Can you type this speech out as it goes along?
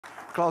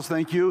Klaus,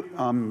 thank you.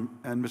 And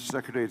Mr.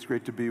 Secretary, it's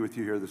great to be with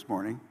you here this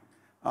morning.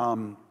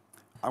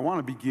 I want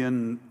to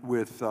begin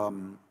with a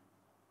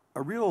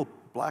real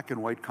black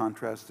and white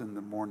contrast in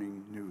the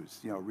morning news,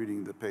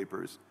 reading the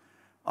papers.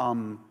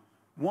 On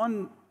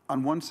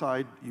one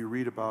side, you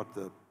read about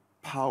the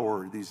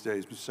power these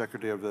days, Mr.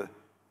 Secretary, of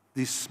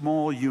these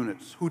small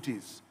units,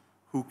 Houthis,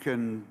 who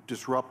can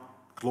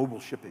disrupt global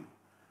shipping.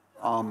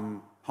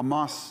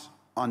 Hamas,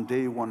 on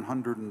day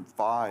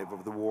 105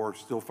 of the war,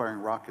 still firing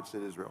rockets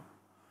at Israel.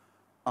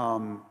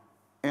 And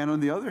on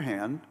the other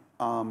hand,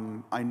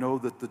 I know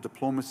that the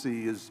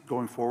diplomacy is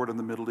going forward in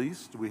the Middle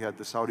East. We had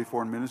the Saudi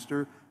foreign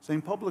minister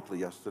saying publicly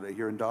yesterday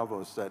here in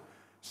Davos that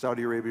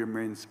Saudi Arabia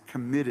remains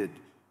committed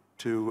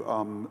to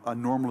a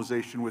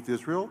normalization with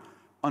Israel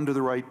under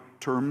the right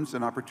terms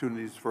and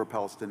opportunities for a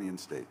Palestinian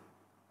state.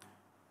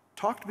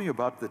 Talk to me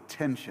about the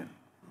tension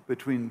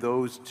between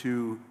those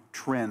two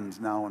trends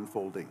now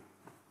unfolding.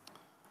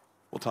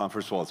 Well, Tom,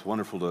 first of all, it's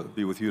wonderful to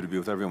be with you, to be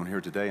with everyone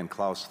here today. And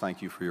Klaus, thank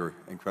you for your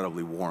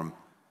incredibly warm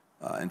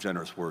and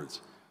generous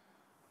words.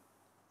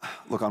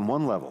 Look, on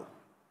one level,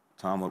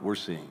 Tom, what we're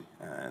seeing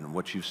and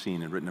what you've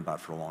seen and written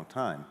about for a long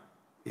time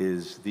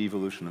is the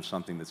evolution of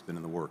something that's been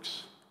in the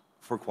works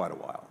for quite a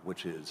while,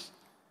 which is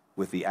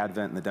with the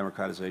advent and the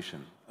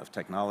democratization of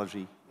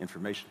technology,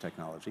 information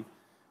technology,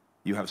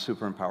 you have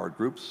super-empowered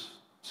groups,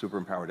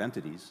 super-empowered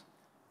entities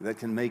that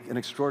can make an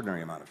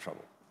extraordinary amount of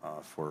trouble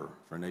for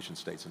nation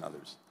states and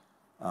others.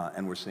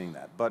 And we're seeing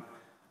that. But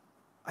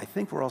I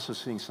think we're also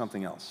seeing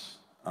something else.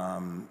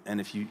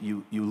 And if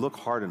you look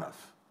hard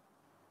enough,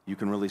 you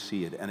can really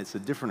see it. And it's a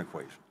different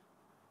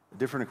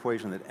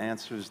equation that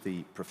answers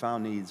the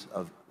profound needs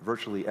of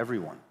virtually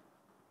everyone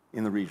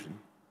in the region,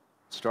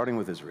 starting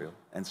with Israel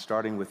and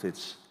starting with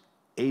its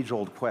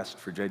age-old quest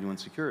for genuine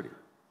security.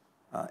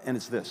 And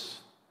it's this.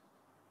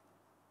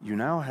 You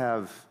now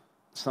have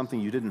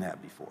something you didn't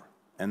have before,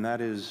 and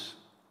that is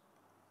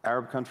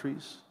Arab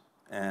countries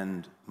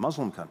and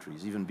Muslim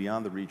countries, even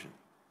beyond the region,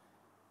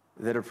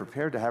 that are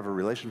prepared to have a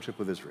relationship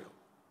with Israel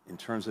in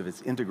terms of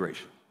its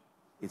integration,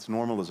 its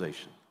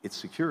normalization, its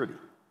security,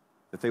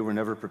 that they were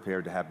never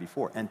prepared to have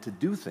before, and to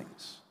do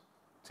things,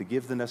 to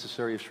give the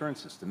necessary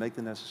assurances, to make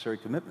the necessary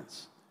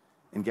commitments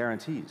and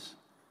guarantees,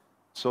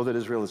 so that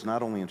Israel is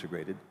not only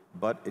integrated,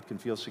 but it can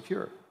feel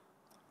secure.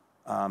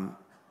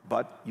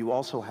 But you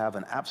also have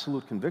an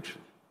absolute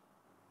conviction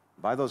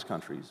by those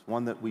countries,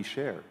 one that we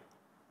share,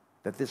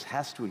 that this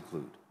has to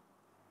include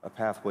a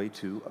pathway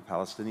to a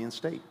Palestinian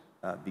state,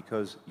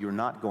 because you're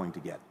not going to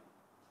get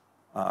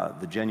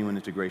the genuine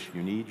integration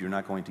you need, you're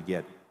not going to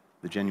get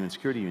the genuine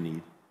security you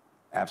need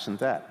absent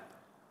that.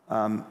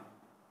 And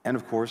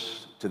of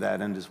course, to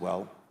that end as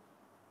well,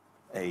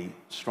 a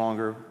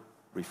stronger,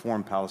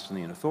 reformed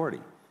Palestinian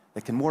Authority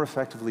that can more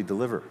effectively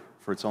deliver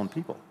for its own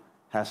people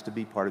has to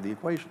be part of the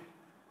equation.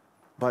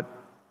 But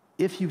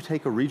if you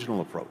take a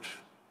regional approach,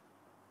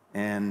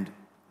 and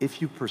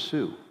if you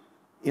pursue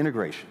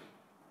integration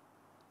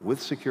with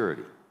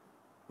security,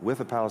 with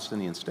a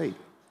Palestinian state,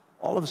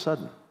 all of a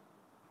sudden,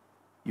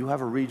 you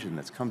have a region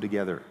that's come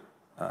together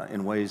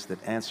in ways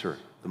that answer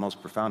the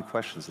most profound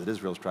questions that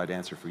Israel's tried to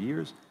answer for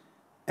years,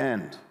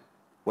 and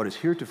what has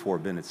heretofore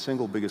been its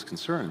single biggest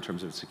concern in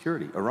terms of its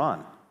security,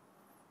 Iran,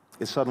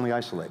 is suddenly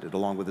isolated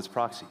along with its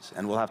proxies,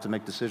 and will have to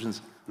make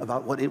decisions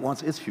about what it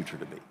wants its future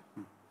to be.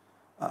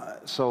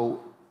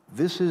 So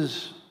this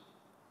is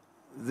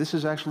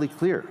actually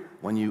clear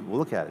when you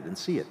look at it and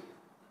see it.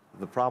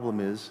 The problem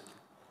is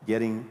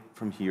getting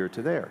from here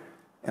to there.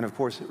 And of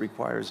course, it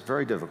requires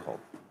very difficult,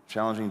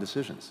 challenging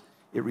decisions.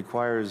 It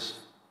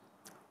requires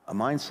a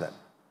mindset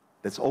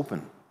that's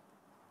open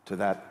to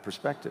that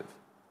perspective.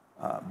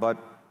 But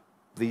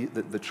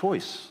the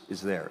choice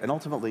is there. And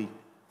ultimately,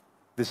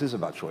 this is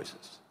about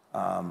choices.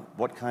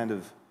 What kind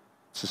of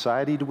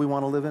society do we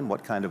want to live in?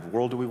 What kind of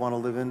world do we want to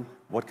live in?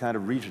 What kind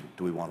of region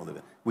do we want to live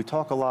in? We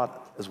talk a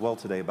lot as well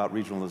today about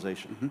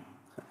regionalization. Mm-hmm.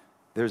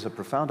 There's a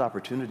profound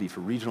opportunity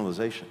for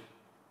regionalization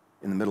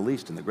in the Middle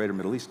East, in the greater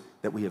Middle East,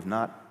 that we have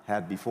not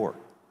had before.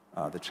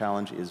 The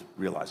challenge is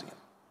realizing it.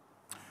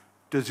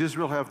 Does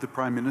Israel have the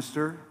prime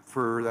minister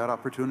for that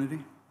opportunity?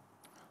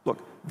 Look,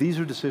 these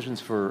are decisions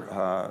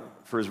for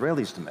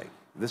Israelis to make.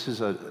 This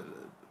is a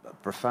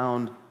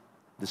profound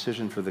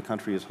decision for the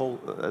country as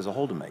a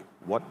whole to make.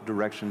 What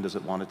direction does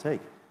it want to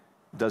take?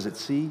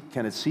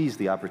 Can it seize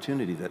the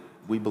opportunity that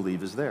we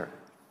believe is there?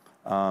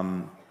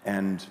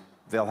 And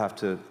they'll have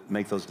to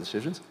make those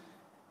decisions.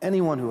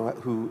 Anyone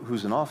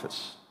who's in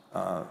office,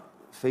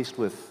 faced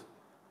with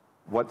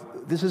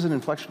this is an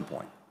inflection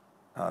point.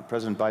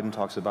 President Biden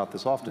talks about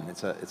this often.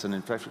 It's an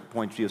inflection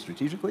point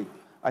geostrategically.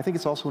 I think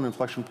it's also an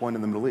inflection point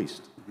in the Middle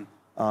East.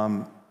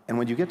 Mm-hmm. And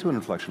when you get to an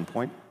inflection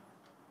point,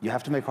 you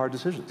have to make hard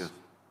decisions. Yes.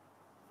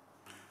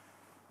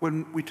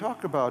 When we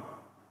talk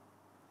about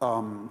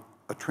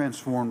a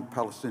transformed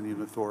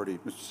Palestinian Authority,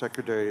 Mr.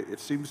 Secretary, it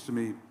seems to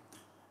me,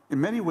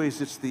 in many ways,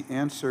 it's the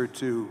answer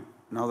to,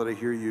 now that I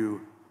hear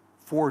you,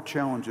 4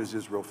 challenges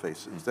Israel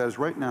faces. That is,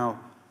 right now,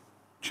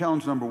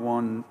 challenge number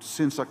 1,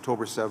 since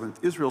October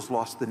 7th, Israel's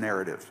lost the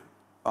narrative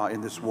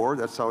in this war.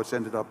 That's how it's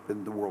ended up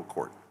in the World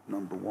Court.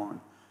 number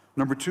one.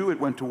 Number two, it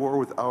went to war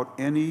without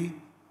any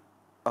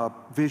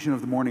vision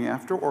of the morning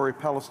after or a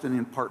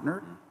Palestinian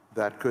partner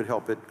that could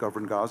help it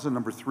govern Gaza.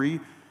 Number three,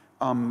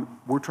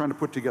 we're trying to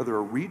put together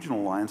a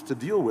regional alliance to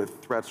deal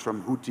with threats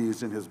from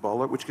Houthis and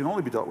Hezbollah, which can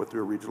only be dealt with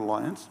through a regional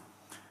alliance.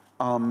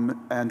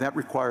 And that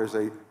requires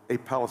a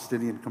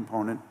Palestinian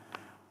component.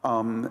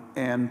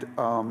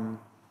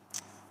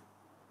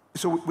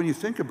 So when you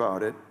think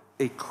about it,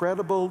 a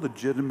credible,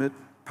 legitimate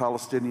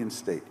Palestinian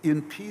state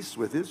in peace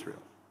with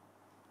Israel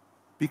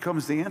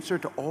becomes the answer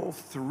to all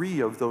three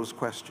of those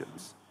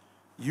questions.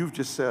 You've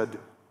just said,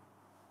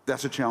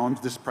 that's a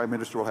challenge this prime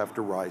minister will have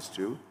to rise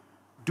to.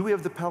 Do we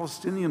have the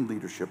Palestinian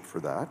leadership for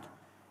that?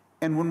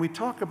 And when we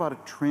talk about a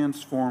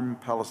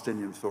transformed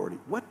Palestinian Authority,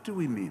 what do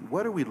we mean?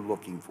 What are we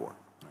looking for?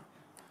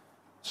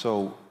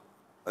 So,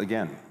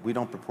 again, we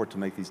don't purport to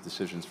make these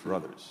decisions for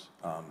others.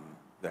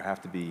 There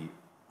have to be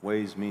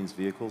ways, means,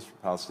 vehicles for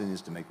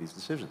Palestinians to make these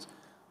decisions.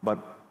 But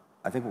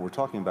I think what we're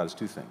talking about is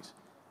two things.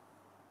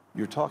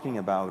 You're talking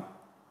about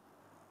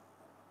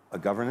a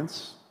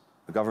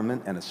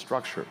government, and a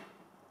structure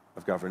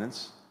of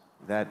governance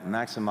that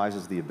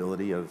maximizes the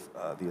ability of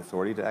the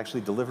authority to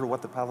actually deliver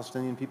what the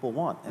Palestinian people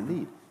want and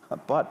need.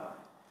 But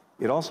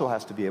it also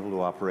has to be able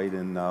to operate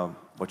in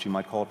what you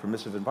might call a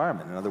permissive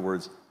environment. In other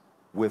words,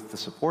 with the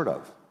support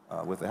of,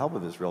 with the help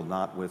of Israel,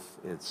 not with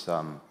its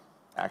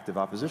active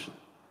opposition.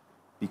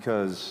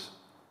 Because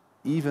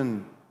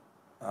even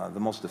the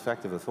most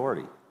effective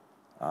authority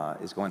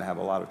is going to have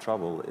a lot of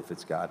trouble if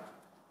it's got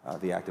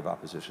the active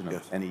opposition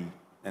of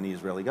any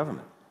Israeli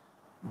government.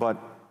 But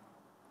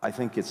I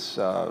think it's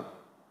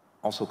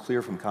also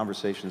clear from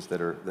conversations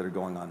that are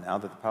going on now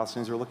that the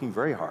Palestinians are looking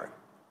very hard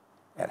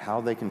at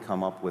how they can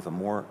come up with a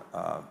more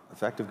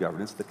effective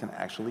governance that can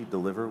actually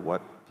deliver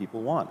what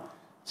people want.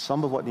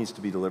 Some of what needs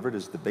to be delivered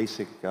is the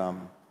basic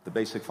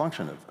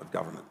function of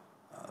government,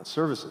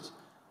 services,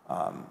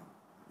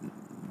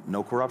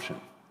 no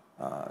corruption,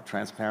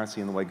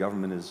 transparency in the way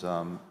government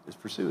is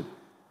pursued.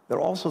 There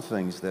are also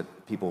things that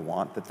people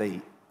want that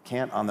they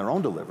can't on their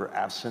own deliver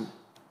absent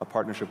a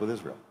partnership with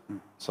Israel.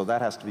 So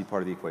that has to be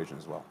part of the equation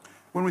as well.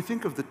 When we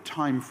think of the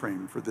time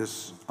frame for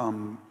this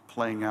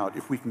playing out,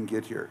 if we can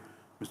get here,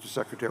 Mr.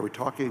 Secretary, are we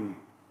talking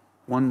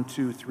 1,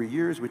 2, 3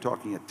 years? Are we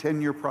talking a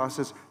 10-year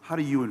process? How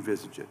do you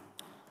envisage it?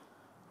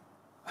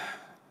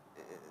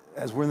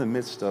 As we're in the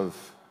midst of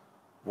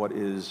what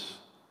is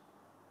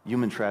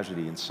human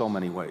tragedy in so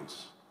many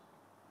ways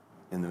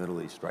in the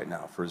Middle East right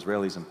now, for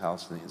Israelis and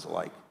Palestinians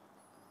alike,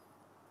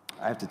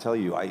 I have to tell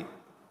you, I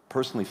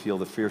personally feel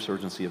the fierce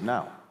urgency of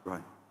now.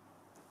 Right.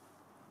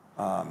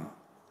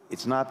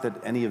 It's not that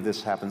any of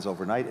this happens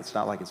overnight. It's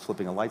not like it's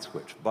flipping a light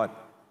switch. But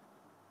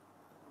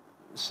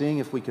seeing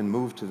if we can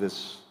move to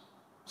this,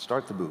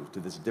 start to move to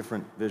this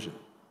different vision,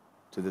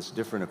 to this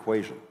different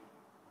equation,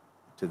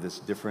 to this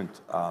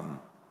different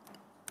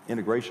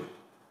integration,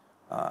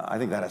 I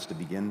think that has to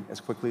begin as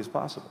quickly as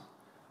possible.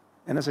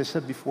 And as I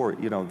said before,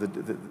 you know,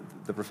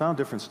 the profound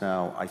difference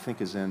now, I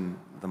think, is in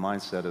the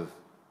mindset of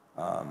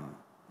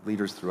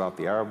leaders throughout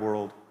the Arab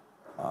world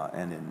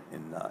and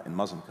in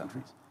Muslim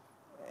countries.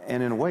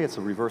 And in a way, it's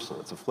a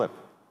reversal, it's a flip,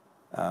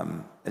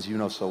 as you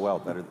know so well,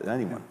 better than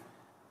anyone.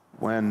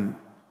 When,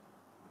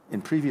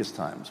 in previous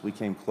times, we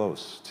came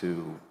close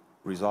to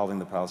resolving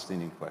the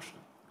Palestinian question,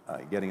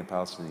 getting a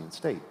Palestinian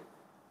state,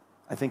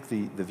 I think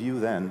the view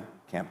then,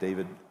 Camp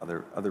David,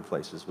 other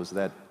places, was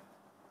that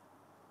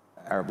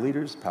Arab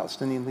leaders,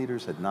 Palestinian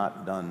leaders, had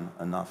not done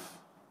enough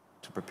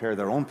to prepare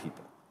their own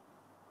people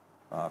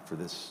for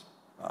this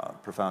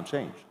profound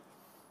change.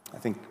 I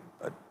think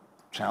a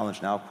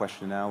challenge now,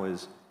 question now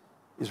is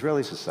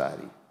Israeli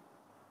society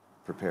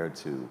prepared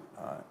to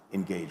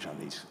engage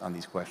on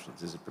these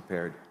questions? Is it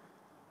prepared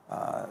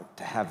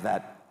to have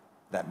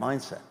that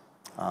mindset?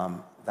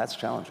 That's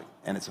challenging.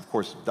 And it's, of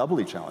course,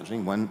 doubly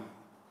challenging when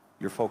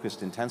you're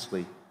focused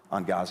intensely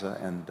on Gaza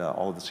and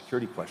all of the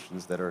security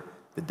questions that are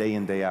the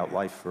day-in, day-out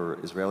life for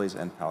Israelis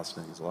and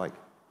Palestinians alike.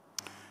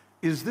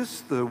 Is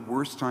this the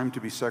worst time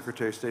to be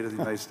Secretary of State of the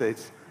United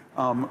States,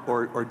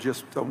 or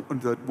just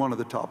one of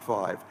the top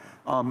 5?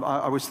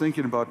 I was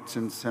thinking about,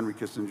 since Henry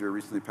Kissinger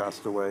recently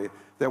passed away,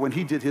 that when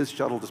he did his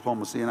shuttle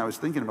diplomacy, and I was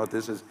thinking about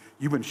this as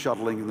you've been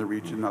shuttling in the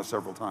region now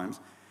several times,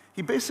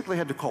 he basically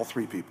had to call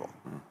 3 people,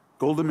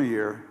 Golda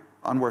Meir,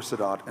 Anwar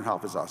Sadat, and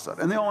Hafez Assad,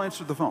 and they all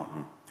answered the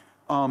phone.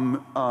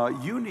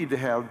 You need to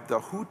have the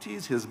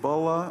Houthis,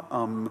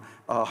 Hezbollah,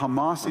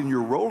 Hamas in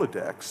your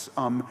Rolodex,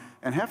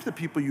 and half the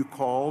people you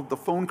call, the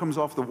phone comes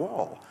off the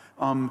wall.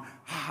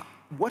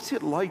 What's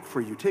it like for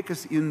you? Take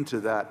us into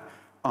that,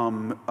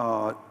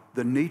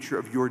 the nature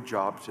of your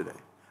job today,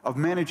 of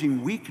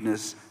managing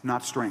weakness,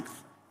 not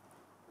strength.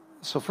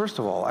 So first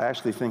of all, I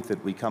actually think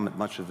that we come at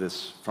much of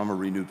this from a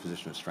renewed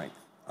position of strength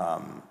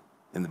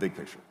in the big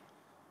picture.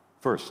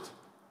 First,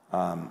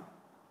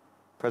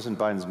 President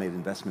Biden has made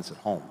investments at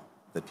home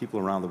that people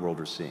around the world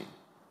are seeing.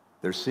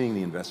 They're seeing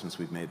the investments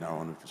we've made in our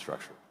own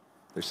infrastructure.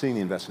 They're seeing the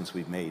investments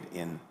we've made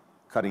in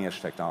cutting-edge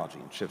technology,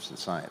 in chips and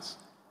science.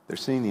 They're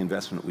seeing the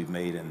investment we've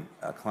made in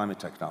climate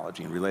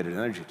technology and related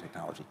energy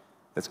technology.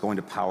 that's going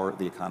to power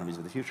the economies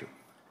of the future.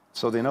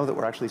 So they know that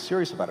we're actually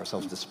serious about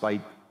ourselves,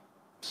 despite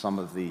some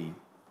of the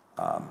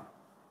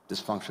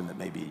dysfunction that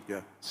may be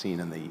seen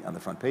on the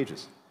front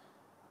pages.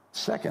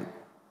 Second,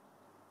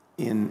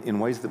 in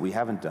ways that we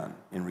haven't done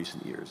in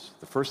recent years,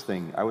 the first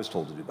thing I was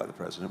told to do by the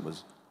president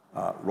was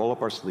roll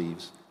up our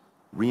sleeves,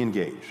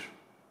 re-engage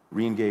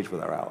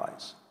with our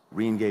allies,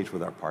 re-engage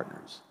with our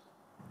partners,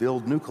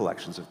 build new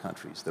collections of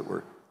countries that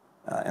were,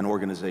 and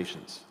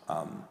organizations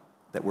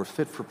that were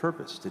fit for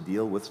purpose to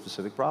deal with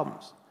specific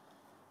problems.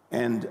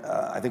 And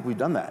I think we've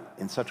done that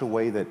in such a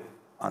way that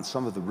on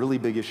some of the really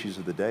big issues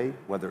of the day,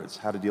 whether it's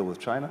how to deal with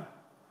China,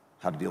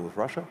 how to deal with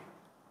Russia,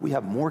 we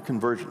have more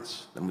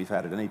convergence than we've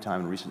had at any time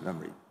in recent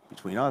memory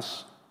between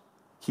us,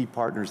 key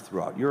partners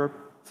throughout Europe,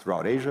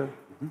 throughout Asia,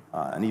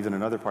 and even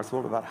in other parts of the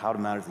world about how to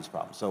manage these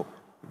problems. So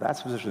that's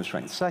a position of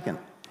strength. Second,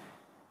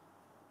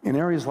 in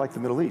areas like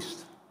the Middle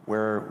East,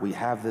 where we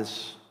have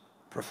this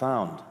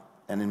profound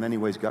and in many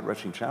ways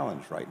gut-wrenching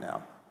challenge right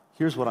now,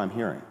 here's what I'm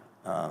hearing.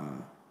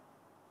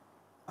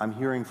 I'm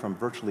hearing from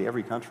virtually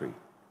every country,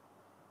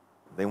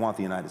 they want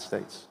the United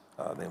States.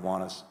 They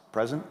want us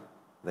present,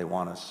 they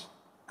want us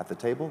at the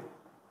table,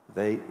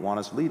 they want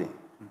us leading.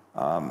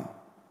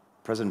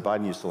 President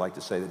Biden used to like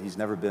to say that he's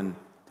never been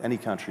to any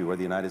country where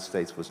the United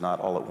States was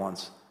not all at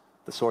once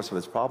the source of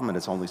its problem and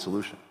its only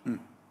solution.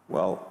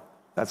 Well,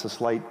 that's a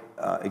slight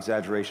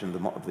exaggeration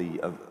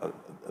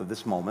of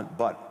this moment,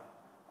 but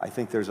I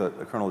think there's a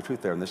kernel of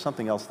truth there, and there's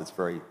something else that's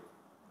very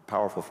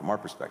powerful from our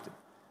perspective.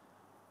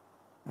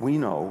 We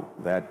know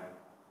that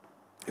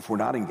if we're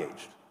not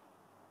engaged,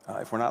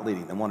 if we're not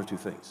leading, then one of two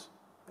things.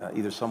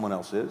 Either someone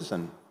else is,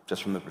 and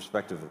just from the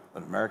perspective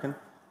of an American,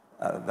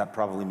 that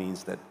probably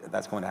means that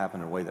that's going to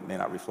happen in a way that may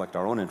not reflect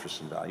our own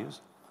interests and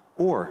values,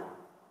 or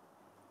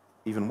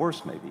even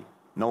worse maybe,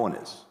 no one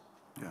is.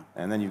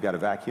 And then you've got a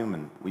vacuum,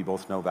 and we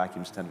both know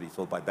vacuums tend to be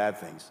filled by bad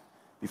things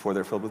before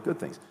they're filled with good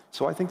things.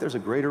 So I think there's a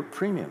greater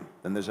premium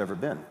than there's ever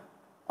been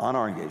on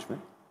our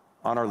engagement,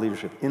 on our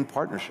leadership, in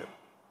partnership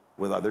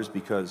with others,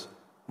 because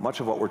much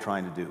of what we're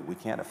trying to do, we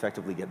can't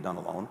effectively get done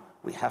alone.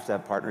 We have to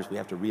have partners. We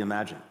have to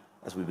reimagine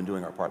as we've been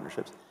doing our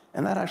partnerships.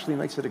 And that actually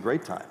makes it a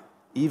great time,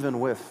 even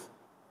with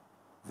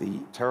the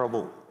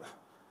terrible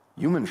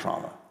human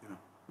trauma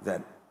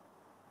that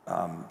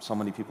so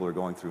many people are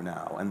going through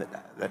now, and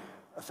that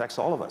affects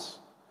all of us.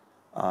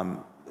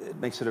 It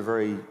makes it a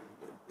very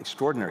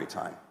extraordinary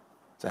time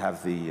to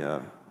have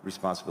the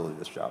responsibility of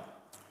this job.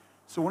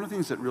 So one of the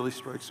things that really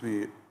strikes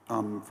me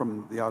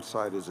from the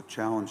outside as a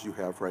challenge you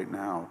have right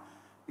now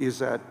is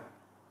that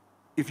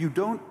if you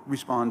don't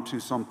respond to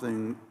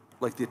something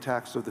like the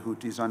attacks of the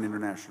Houthis on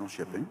international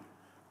shipping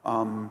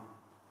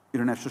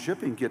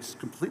gets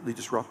completely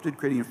disrupted,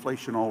 creating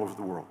inflation all over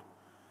the world.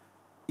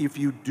 If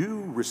you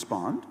do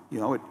respond,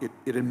 it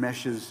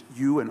enmeshes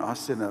you and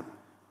us in a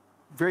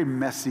very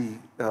messy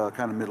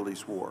kind of Middle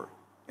East war.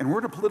 And we're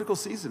in a political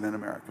season in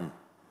America.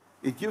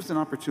 It gives an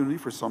opportunity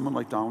for someone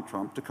like Donald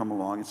Trump to come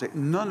along and say,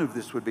 none of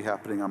this would be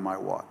happening on my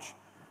watch.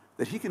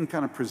 That he can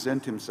kind of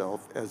present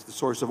himself as the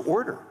source of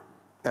order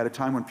at a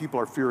time when people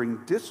are fearing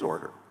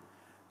disorder.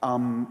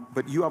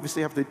 But you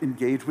obviously have to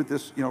engage with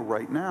this,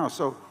 right now.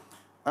 So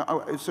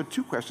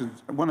two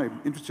questions. One,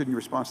 I'm interested in your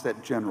response to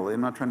that generally.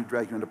 I'm not trying to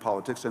drag you into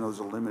politics. I know there's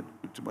a limit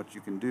to what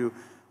you can do.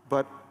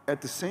 But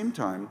at the same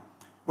time,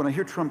 when I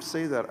hear Trump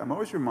say that, I'm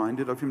always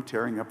reminded of him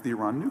tearing up the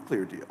Iran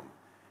nuclear deal.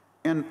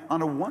 And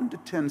on a 1 to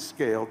 10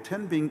 scale,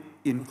 10 being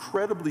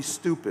incredibly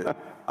stupid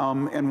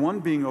and 1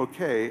 being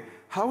okay,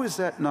 how is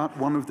that not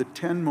one of the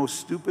 10 most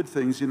stupid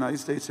things the United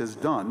States has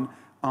done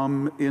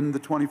in the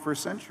 21st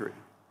century?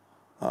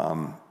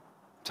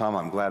 Tom,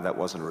 I'm glad that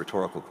wasn't a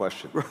rhetorical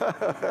question.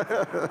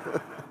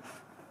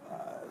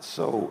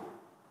 So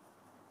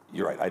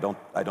you're right,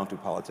 I don't do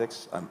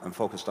politics. I'm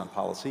focused on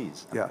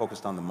policies. I'm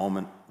focused on the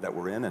moment that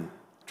we're in and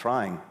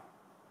trying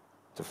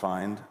to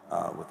find,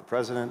 with the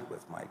president,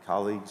 with my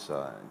colleagues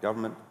in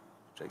government,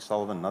 Jake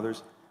Sullivan and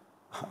others,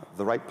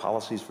 the right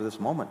policies for this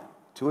moment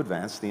to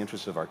advance the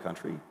interests of our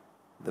country,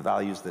 the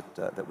values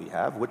that we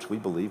have, which we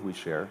believe we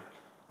share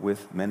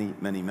with many,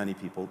 many, many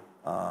people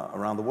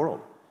around the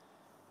world.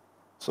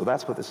 So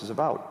that's what this is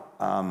about.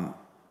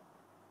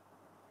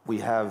 We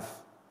have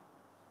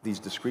these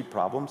discrete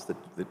problems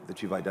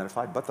that you've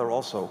identified, but they're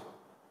also,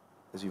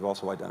 as you've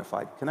also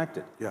identified,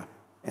 connected.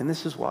 And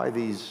this is why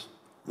these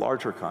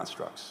larger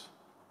constructs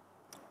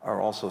are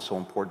also so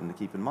important to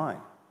keep in mind.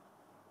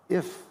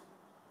 If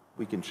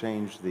we can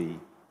change the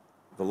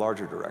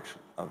larger direction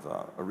of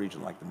a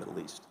region like the Middle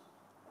East,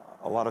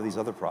 a lot of these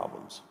other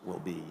problems will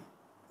be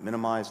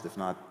minimized, if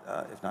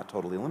not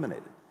totally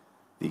eliminated.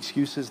 The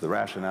excuses, the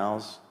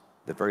rationales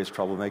that various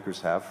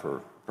troublemakers have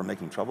for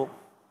making trouble,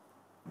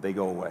 they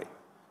go away.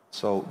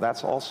 So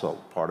that's also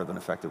part of an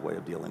effective way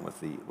of dealing with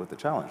the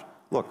challenge.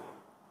 Look,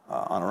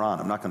 on Iran,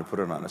 I'm not going to put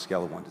it on a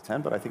scale of 1 to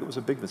 10, but I think it was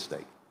a big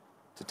mistake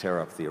to tear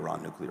up the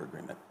Iran nuclear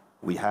agreement.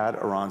 We had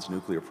Iran's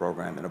nuclear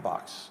program in a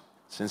box.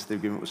 Since the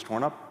agreement was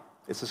torn up,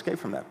 it's escaped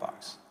from that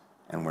box.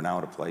 And we're now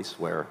at a place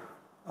where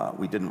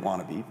we didn't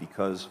want to be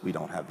because we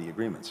don't have the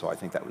agreement. So I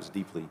think that was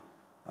deeply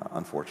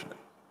unfortunate.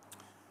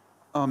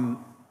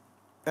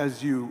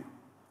 As you,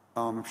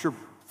 I'm sure,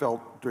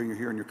 felt during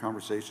your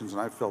conversations,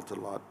 and I've felt it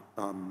a lot,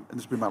 and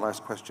this will be my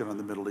last question on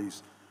the Middle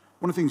East.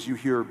 One of the things you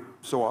hear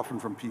so often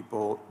from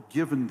people,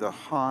 given the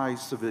high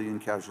civilian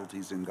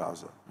casualties in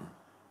Gaza,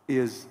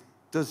 is,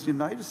 does the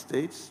United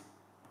States,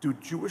 do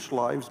Jewish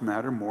lives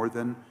matter more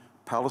than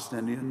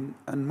Palestinian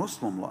and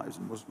Muslim lives,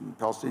 and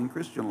Palestinian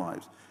Christian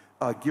lives,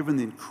 given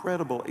the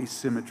incredible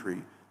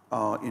asymmetry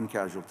in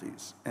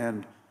casualties?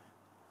 And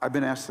I've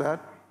been asked that.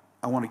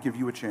 I want to give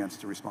you a chance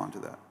to respond to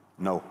that.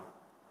 No,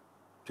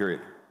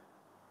 period.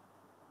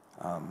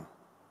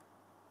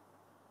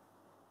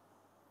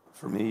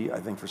 For me, I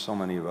think for so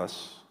many of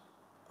us,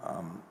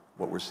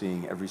 what we're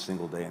seeing every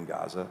single day in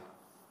Gaza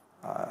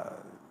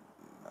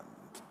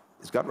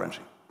is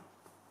gut-wrenching.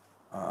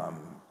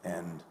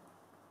 And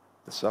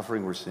the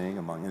suffering we're seeing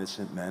among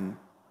innocent men,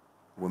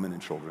 women,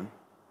 and children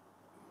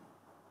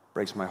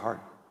breaks my heart.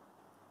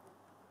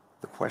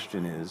 The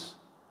question is,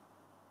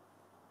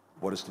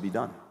 what is to be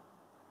done?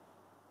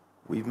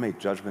 We've made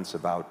judgments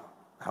about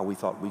how we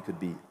thought we could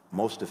be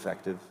most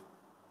effective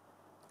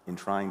in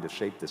trying to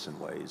shape this in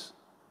ways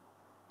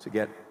to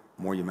get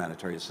more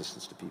humanitarian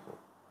assistance to people,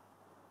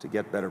 to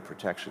get better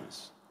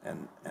protections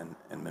and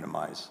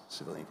minimize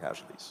civilian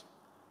casualties.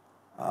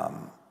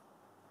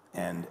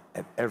 And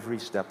at every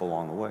step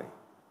along the way,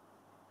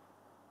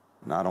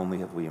 not only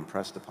have we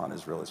impressed upon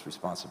Israel its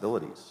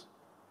responsibilities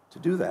to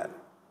do that,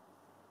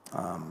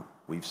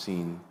 we've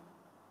seen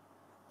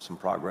some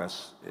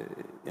progress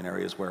in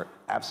areas where,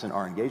 absent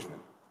our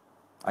engagement,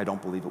 I don't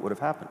believe it would have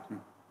happened.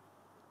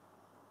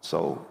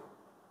 So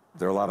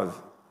there are a lot of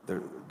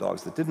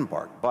dogs that didn't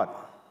bark,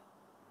 but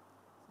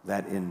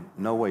that in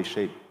no way,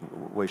 shape,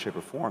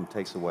 or form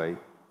takes away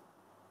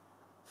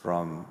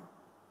from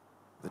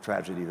the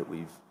tragedy that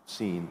we've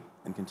seen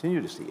and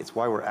continue to see. It's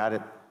why we're at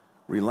it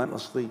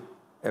relentlessly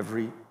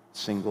every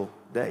single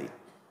day.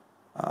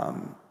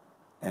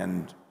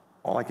 And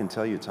all I can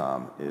tell you,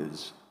 Tom,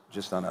 is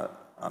just on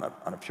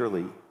a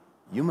purely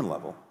human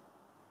level,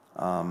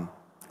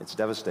 it's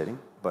devastating,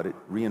 but it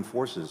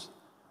reinforces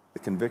the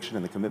conviction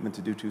and the commitment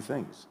to do two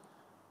things: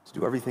 to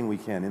do everything we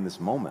can in this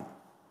moment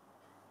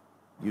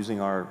using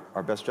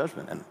our best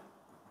judgment. And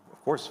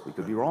of course, we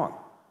could be wrong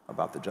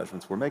about the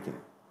judgments we're making,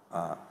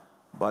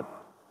 but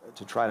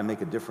to try to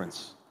make a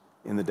difference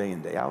in the day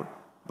in, day out.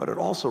 But it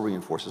also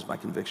reinforces my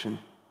conviction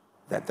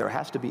that there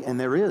has to be, and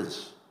there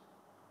is,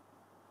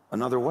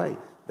 another way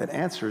that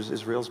answers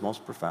Israel's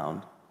most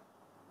profound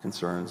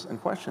concerns and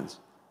questions.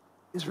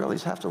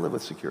 Israelis have to live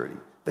with security.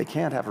 They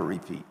can't have a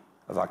repeat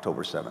of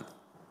October 7th.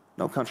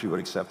 No country would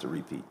accept a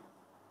repeat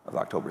of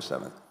October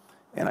 7th.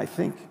 And I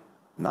think,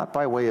 not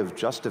by way of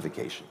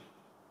justification,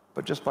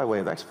 but just by way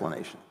of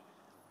explanation,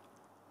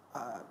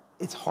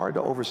 it's hard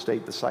to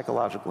overstate the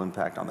psychological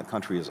impact on the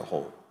country as a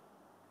whole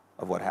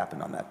of what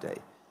happened on that day.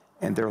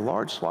 And there are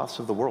large swaths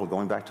of the world,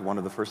 going back to one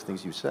of the first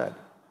things you said,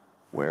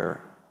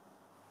 where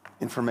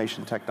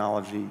information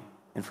technology,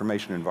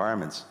 information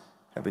environments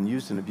have been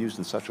used and abused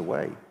in such a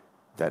way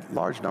that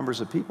large numbers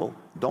of people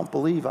don't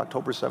believe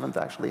October 7th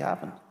actually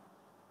happened.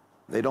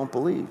 They don't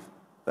believe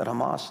that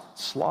Hamas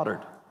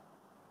slaughtered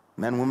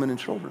men, women, and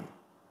children,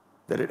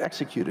 that it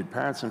executed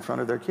parents in front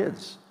of their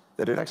kids,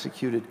 that it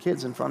executed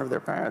kids in front of their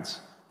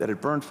parents, that it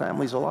burned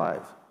families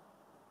alive.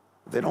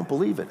 They don't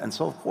believe it. And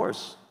so, of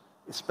course,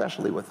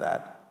 especially with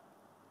that,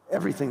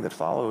 everything that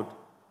followed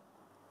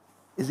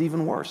is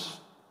even worse.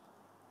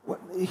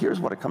 Here's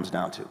what it comes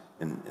down to,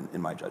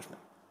 in my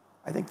judgment.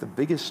 I think the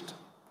biggest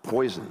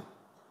poison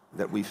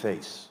that we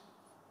face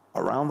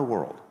around the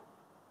world,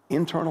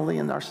 internally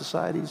in our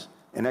societies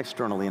and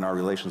externally in our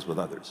relations with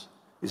others,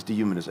 is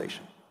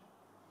dehumanization.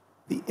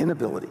 The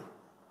inability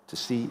to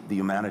see the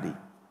humanity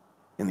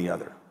in the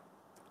other.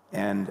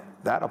 And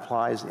that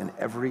applies in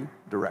every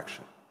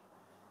direction.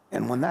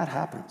 And when that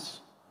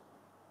happens,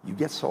 you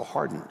get so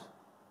hardened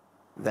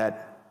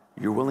that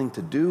you're willing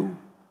to do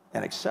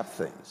and accept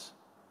things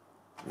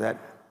that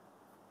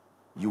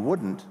you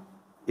wouldn't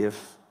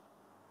if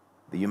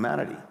the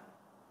humanity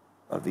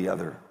of the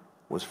other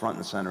was front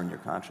and center in your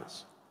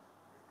conscience.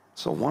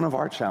 So one of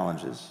our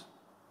challenges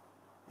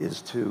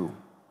is to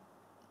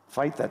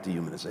fight that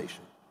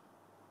dehumanization,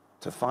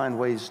 to find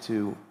ways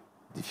to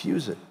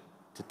diffuse it,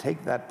 to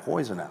take that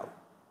poison out.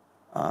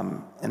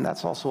 And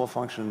that's also a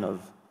function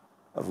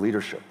of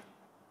leadership.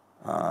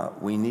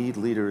 We need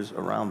leaders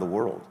around the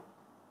world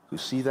who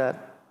see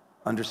that,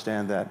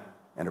 understand that,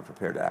 and are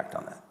prepared to act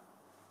on that.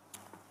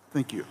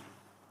 Thank you.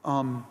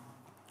 When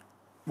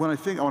I want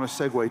to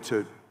segue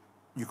to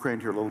Ukraine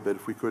here a little bit,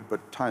 if we could,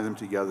 but tie them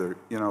together.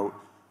 You know,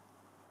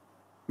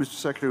 Mr.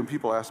 Secretary, when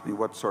people ask me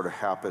what sort of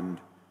happened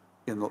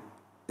in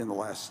the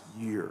last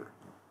year,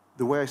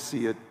 the way I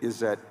see it is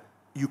that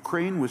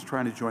Ukraine was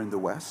trying to join the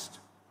West,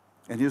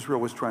 and Israel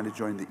was trying to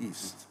join the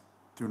East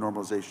through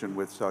normalization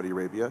with Saudi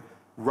Arabia.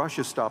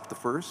 Russia stopped the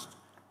first,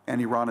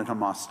 and Iran and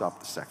Hamas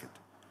stopped the second.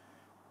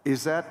 Do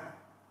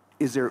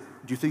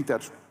you think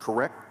that's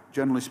correct,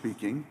 generally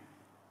speaking?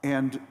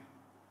 And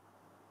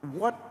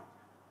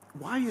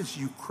why is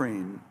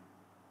Ukraine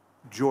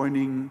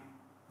joining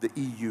the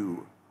EU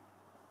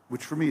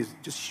which for me is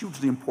just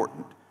hugely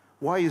important.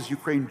 Why is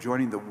Ukraine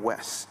joining the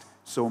West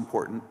so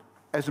important,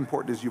 as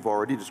important as you've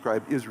already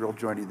described Israel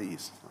joining the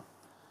East?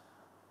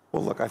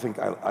 Well, look, I think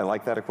I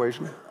like that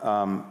equation.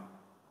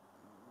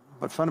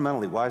 But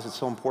fundamentally, why is it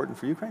so important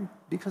for Ukraine?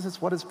 Because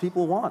it's what its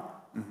people want.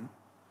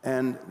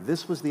 And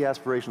this was the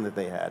aspiration that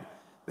they had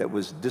that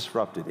was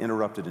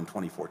interrupted in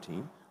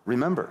 2014.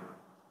 Remember,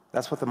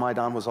 that's what the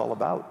Maidan was all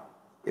about.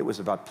 It was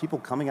about people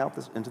coming out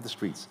into the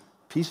streets,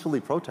 peacefully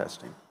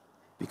protesting,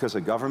 because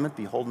a government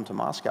beholden to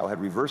Moscow had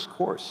reversed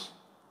course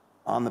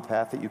on the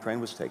path that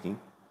Ukraine was taking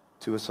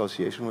to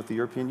association with the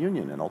European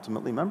Union and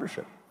ultimately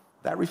membership.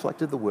 That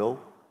reflected the will,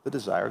 the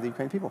desire of the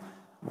Ukrainian people.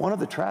 One of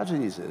the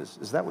tragedies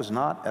is that was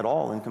not at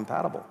all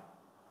incompatible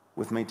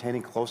with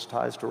maintaining close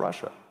ties to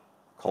Russia,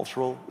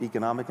 cultural,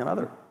 economic, and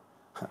other.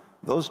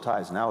 Those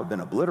ties now have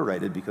been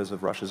obliterated because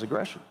of Russia's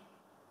aggression.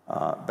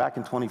 Back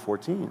in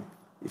 2014,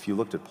 if you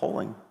looked at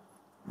polling,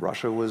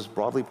 Russia was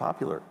broadly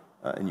popular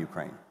in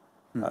Ukraine.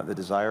 The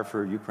desire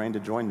for Ukraine to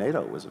join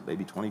NATO was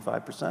maybe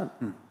 25%.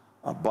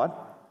 But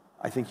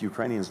I think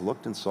Ukrainians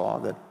looked and saw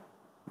that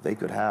they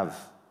could have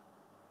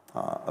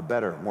a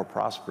better, more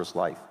prosperous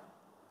life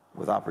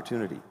with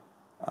opportunity,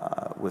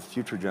 with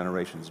future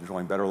generations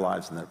enjoying better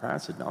lives than their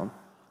parents had known,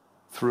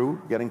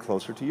 through getting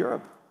closer to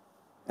Europe.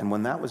 And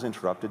when that was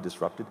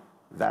disrupted,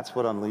 that's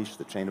what unleashed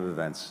the chain of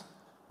events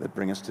that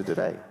bring us to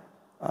today.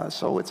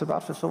 So it's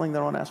about fulfilling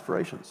their own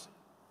aspirations.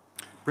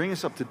 Bring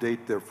us up to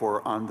date,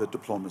 therefore, on the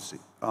diplomacy.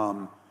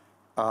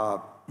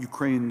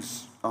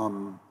 Ukraine's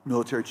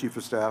military chief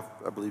of staff,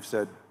 I believe,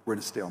 said we're in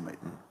a stalemate.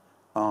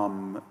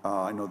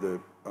 I know that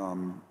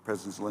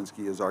President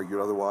Zelensky has argued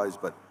otherwise,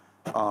 but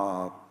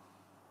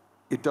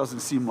it doesn't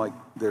seem like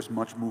there's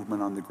much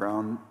movement on the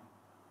ground,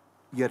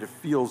 yet it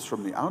feels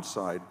from the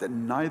outside that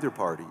neither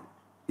party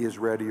is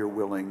ready or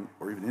willing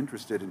or even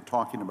interested in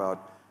talking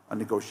about a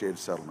negotiated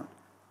settlement.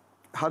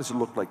 How does it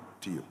look like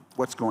to you?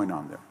 What's going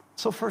on there?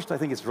 So first, I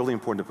think it's really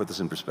important to put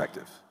this in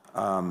perspective,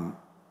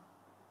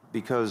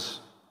 because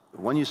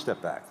when you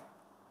step back,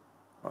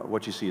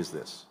 what you see is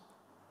this.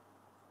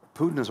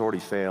 Putin has already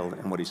failed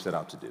in what he set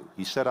out to do.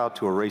 He set out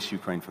to erase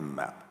Ukraine from the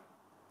map,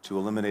 to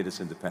eliminate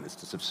its independence,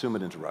 to subsume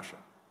it into Russia.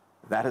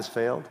 That has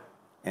failed,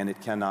 and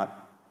it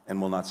cannot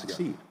and will not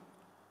succeed.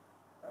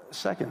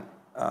 Second,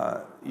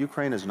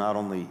 Ukraine has not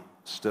only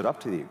stood up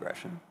to the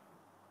aggression.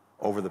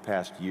 Over the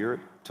past year, it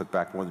took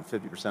back more than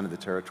 50% of the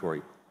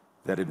territory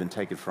that had been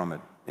taken from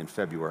it in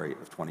February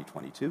of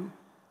 2022.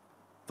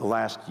 The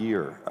last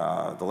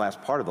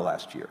part of the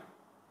last year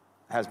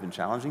has been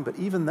challenging, but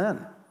even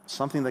then,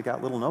 something that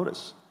got little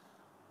notice.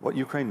 What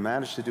Ukraine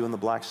managed to do in the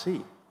Black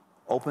Sea,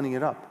 opening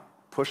it up,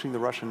 pushing the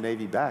Russian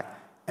Navy back,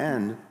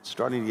 and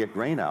starting to get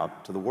grain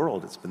out to the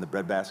world. It's been the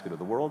breadbasket of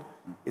the world.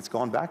 It's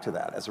gone back to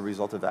that as a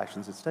result of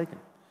actions it's taken.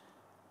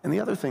 And the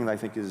other thing that I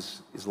think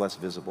is less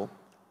visible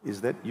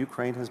is that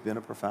Ukraine has been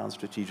a profound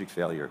strategic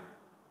failure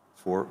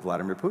for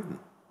Vladimir Putin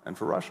and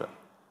for Russia.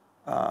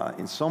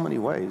 In so many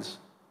ways,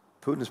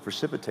 Putin has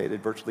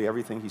precipitated virtually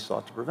everything he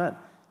sought to prevent.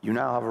 You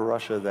now have a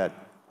Russia that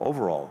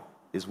overall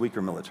is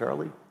weaker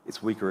militarily,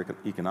 it's weaker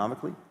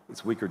economically,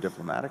 it's weaker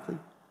diplomatically.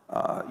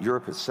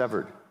 Europe has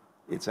severed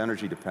its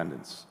energy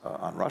dependence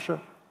on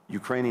Russia.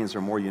 Ukrainians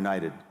are more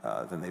united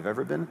than they've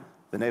ever been.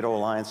 The NATO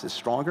alliance is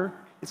stronger,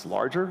 it's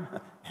larger,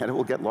 and it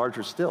will get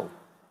larger still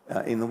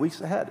in the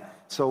weeks ahead.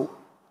 So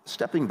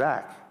stepping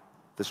back,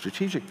 the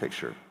strategic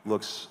picture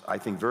looks, I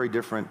think, very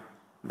different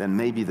than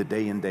maybe the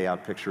day in, day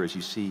out picture as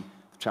you see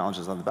the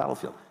challenges on the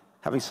battlefield.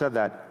 Having said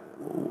that,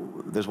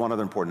 there's one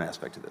other important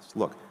aspect to this.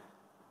 Look,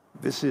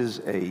 this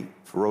is a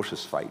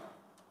ferocious fight,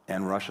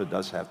 and Russia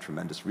does have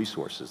tremendous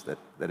resources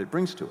that it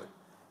brings to it.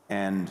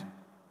 And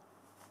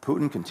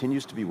Putin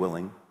continues to be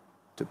willing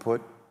to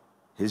put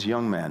his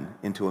young men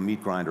into a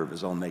meat grinder of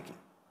his own making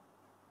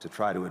to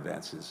try to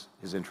advance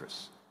his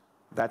interests.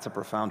 That's a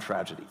profound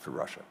tragedy for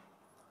Russia.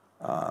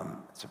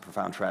 It's a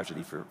profound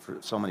tragedy for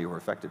so many who are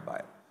affected by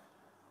it.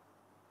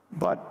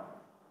 But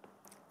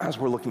as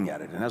we're looking at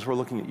it, and as we're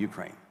looking at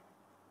Ukraine,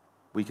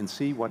 we can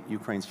see what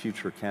Ukraine's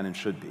future can and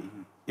should be,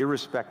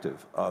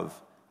 irrespective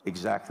of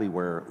exactly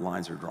where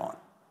lines are drawn.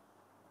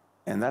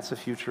 And that's a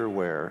future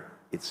where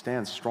it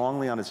stands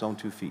strongly on its own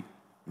 2 feet,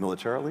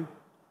 militarily,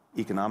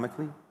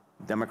 economically,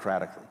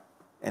 democratically.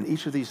 And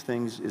each of these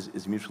things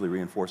is mutually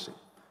reinforcing.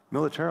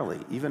 Militarily,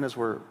 even as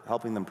we're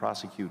helping them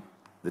prosecute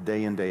the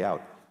day in, day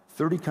out,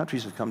 30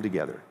 countries have come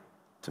together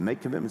to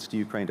make commitments to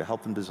Ukraine to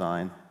help them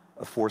design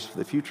a force for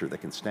the future that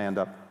can stand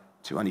up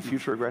to any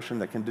future aggression,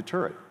 that can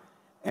deter it.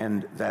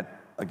 And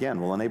that,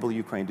 again, will enable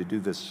Ukraine to do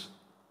this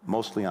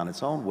mostly on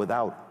its own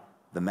without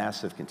the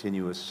massive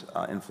continuous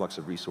influx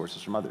of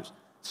resources from others.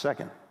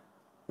 Second,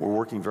 we're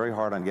working very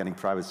hard on getting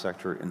private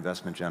sector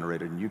investment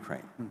generated in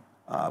Ukraine.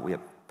 We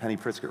have Penny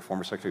Pritzker,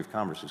 former Secretary of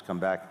Commerce, who's come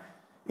back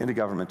into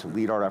government to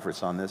lead our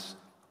efforts on this.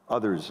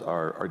 Others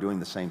are doing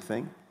the same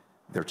thing.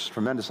 There's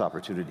tremendous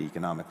opportunity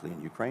economically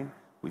in Ukraine.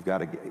 We've got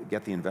to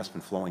get the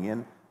investment flowing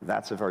in.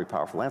 That's a very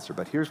powerful answer.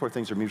 But here's where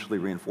things are mutually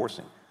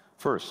reinforcing.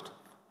 First,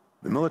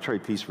 the military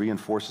piece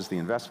reinforces the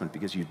investment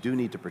because you do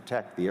need to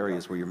protect the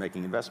areas where you're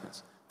making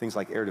investments. Things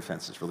like air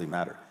defenses really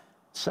matter.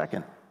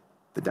 Second,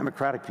 the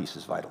democratic piece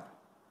is vital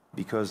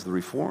because the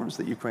reforms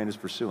that Ukraine is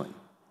pursuing,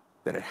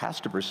 that it has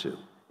to pursue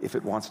if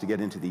it wants to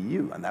get into the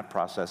EU, and that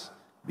process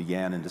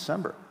began in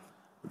December,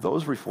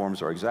 those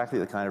reforms are exactly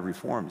the kind of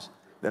reforms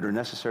that are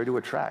necessary to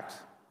attract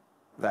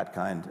that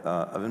kind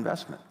of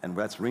investment. And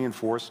that's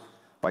reinforced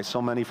by so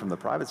many from the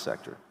private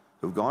sector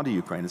who've gone to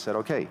Ukraine and said,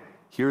 okay,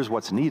 here's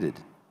what's needed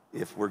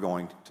if we're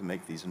going to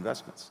make these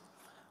investments.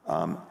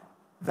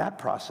 That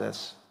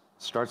process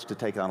starts to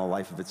take on a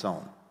life of its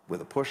own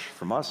with a push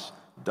from us,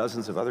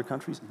 dozens of other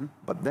countries,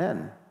 but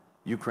then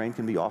Ukraine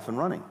can be off and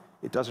running.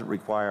 It doesn't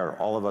require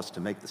all of us to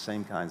make the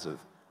same kinds of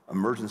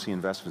emergency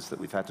investments that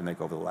we've had to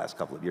make over the last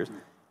couple of years.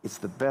 It's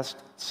the best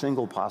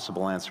single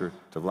possible answer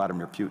to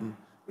Vladimir Putin.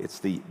 It's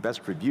the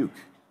best rebuke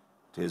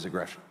to his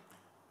aggression.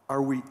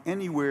 Are we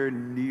anywhere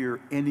near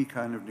any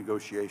kind of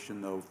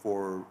negotiation, though,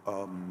 for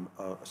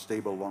a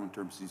stable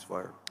long-term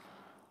ceasefire?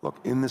 Look,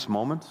 in this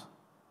moment,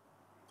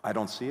 I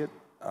don't see it.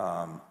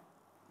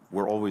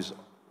 We're always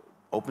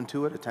open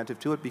to it, attentive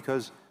to it,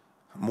 because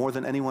more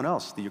than anyone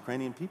else, the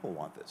Ukrainian people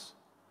want this.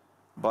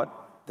 But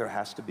there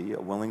has to be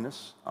a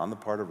willingness on the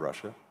part of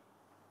Russia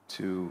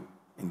to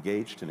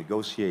engage, to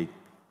negotiate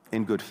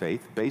in good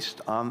faith,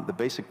 based on the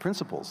basic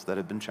principles that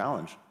have been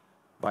challenged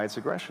by its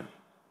aggression.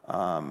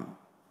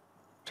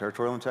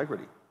 Territorial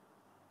integrity,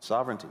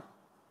 sovereignty,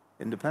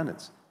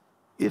 independence.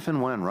 If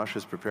and when Russia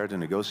is prepared to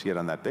negotiate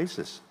on that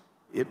basis,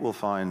 it will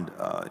find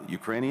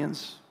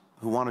Ukrainians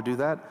who want to do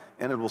that,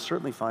 and it will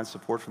certainly find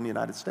support from the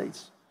United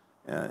States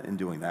in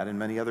doing that, and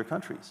many other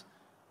countries.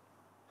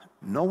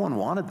 No one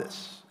wanted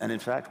this, and in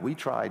fact, we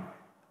tried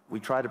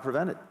to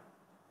prevent it.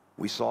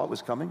 We saw it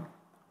was coming.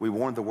 We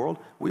warned the world.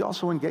 We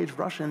also engaged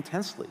Russia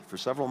intensely for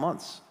several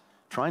months,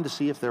 trying to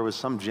see if there was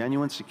some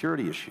genuine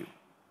security issue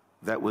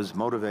that was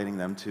motivating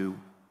them to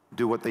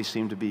do what they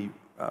seemed to be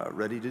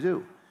ready to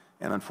do.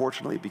 And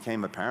unfortunately, it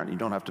became apparent, you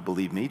don't have to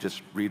believe me,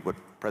 just read what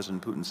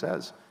President Putin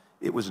says.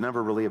 It was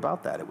never really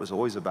about that. It was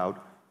always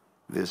about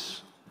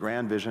this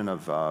grand vision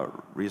of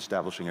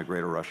reestablishing a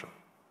greater Russia.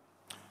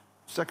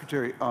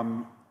 Secretary,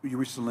 you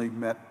recently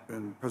met,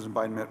 and President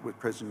Biden met with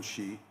President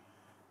Xi,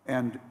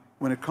 and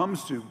when it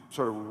comes to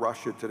sort of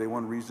Russia today,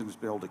 one reason it's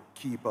been able to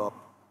keep up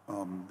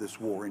this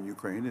war in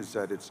Ukraine is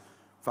that it's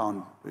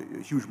found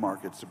huge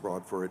markets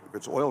abroad for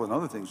its oil and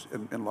other things,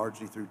 and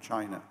largely through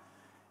China.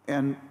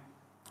 And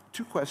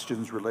two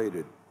questions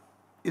related.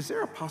 Is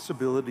there a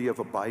possibility of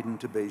a Biden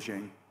to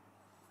Beijing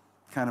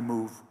kind of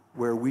move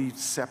where we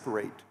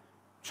separate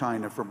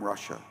China from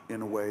Russia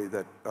in a way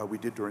that we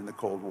did during the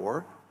Cold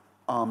War?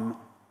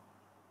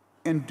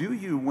 And do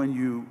you,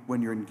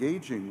 when you're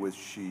engaging with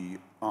Xi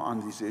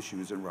on these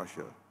issues in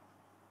Russia,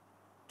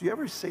 do you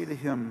ever say to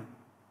him,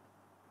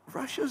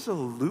 Russia's a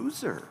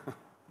loser?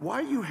 Why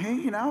are you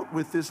hanging out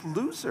with this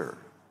loser?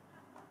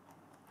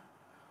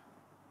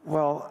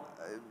 Well,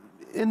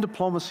 in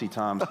diplomacy,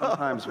 Tom,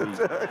 sometimes we...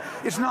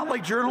 It's not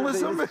like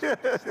journalism?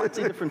 It's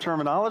slightly different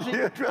terminology.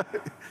 Yeah,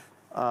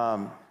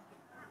 right.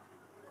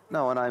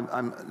 No, and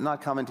I'm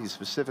not commenting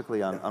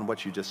specifically on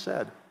what you just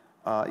said.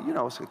 You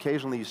know,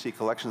 occasionally you see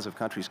collections of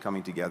countries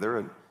coming together,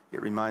 and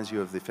it reminds you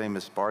of the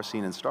famous bar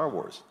scene in Star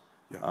Wars.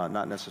 Yeah.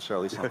 Not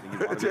necessarily something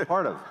you want to be a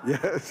part of.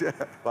 Yes, yeah.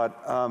 But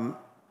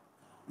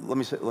let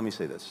me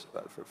say this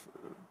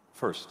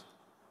first.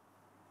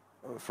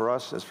 For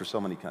us, as for so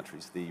many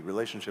countries, the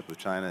relationship with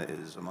China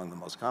is among the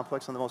most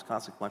complex and the most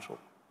consequential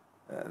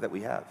that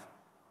we have.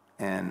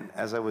 And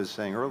as I was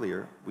saying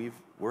earlier,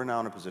 we're now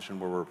in a position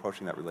where we're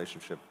approaching that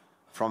relationship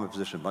from a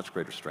position of much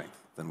greater strength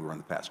than we were in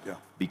the past. Yeah.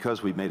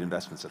 Because we've made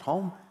investments at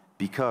home,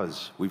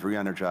 because we've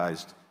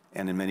re-energized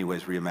and in many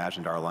ways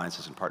reimagined our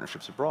alliances and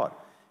partnerships abroad.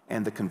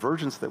 And the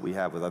convergence that we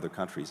have with other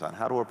countries on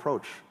how to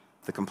approach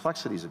the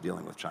complexities of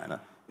dealing with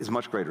China is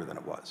much greater than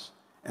it was.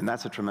 And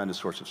that's a tremendous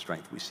source of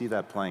strength. We see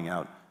that playing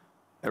out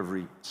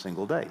every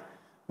single day.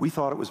 We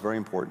thought it was very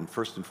important,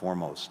 first and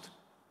foremost,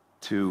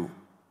 to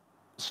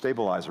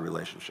stabilize a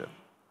relationship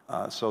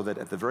so that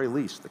at the very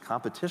least, the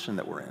competition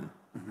that we're in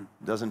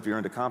doesn't veer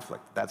into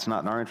conflict. That's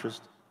not in our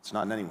interest. It's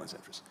not in anyone's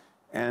interest.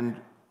 And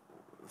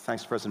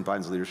thanks to President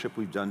Biden's leadership,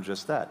 we've done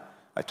just that.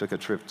 I took a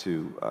trip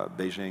to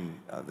Beijing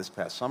this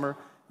past summer.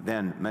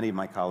 Then many of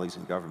my colleagues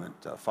in government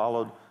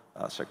followed,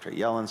 Secretary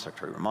Yellen,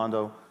 Secretary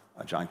Raimondo,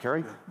 John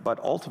Kerry. But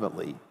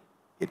ultimately,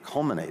 it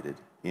culminated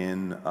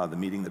in the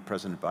meeting that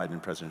President Biden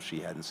and President Xi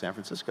had in San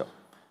Francisco.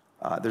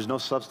 There's no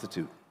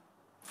substitute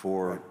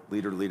for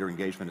leader-to-leader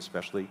engagement,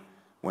 especially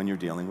when you're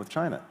dealing with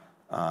China.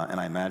 And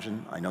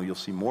I know you'll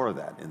see more of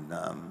that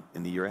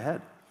in the year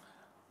ahead.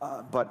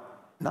 But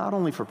not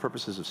only for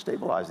purposes of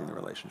stabilizing the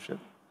relationship,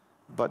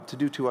 but to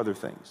do two other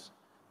things.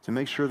 To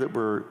make sure that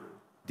we're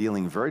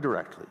dealing very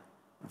directly,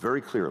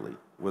 very clearly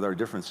with our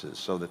differences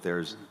so that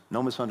there's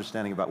no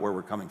misunderstanding about where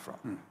we're coming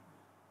from.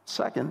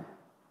 Second,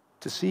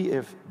 to see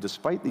if,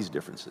 despite these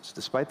differences,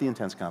 despite the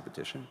intense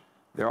competition,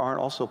 there aren't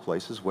also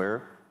places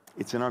where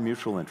it's in our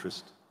mutual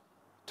interest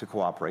to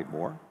cooperate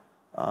more.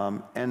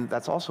 And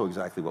that's also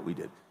exactly what we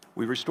did.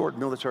 We restored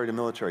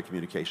military-to-military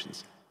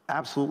communications,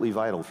 absolutely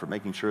vital for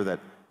making sure that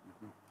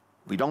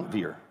we don't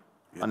veer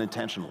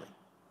unintentionally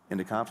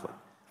into conflict.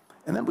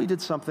 And then we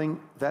did something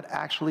that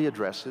actually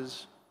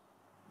addresses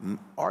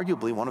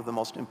arguably one of the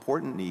most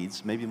important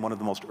needs, maybe one of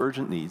the most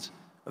urgent needs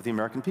of the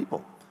American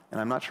people. And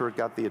I'm not sure it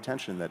got the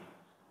attention that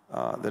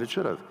it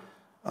should have.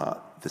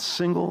 The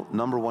single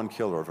 #1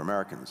 killer of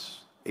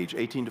Americans age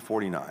 18 to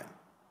 49,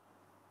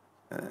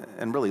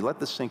 and really let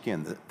this sink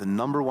in, the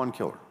 #1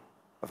 killer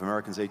of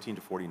Americans 18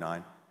 to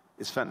 49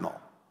 is fentanyl,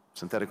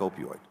 synthetic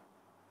opioid.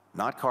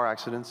 Not car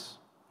accidents,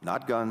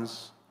 not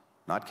guns,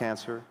 not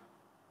cancer,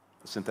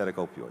 a synthetic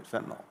opioid,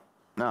 fentanyl.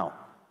 Now,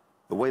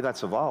 the way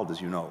that's evolved,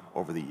 as you know,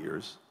 over the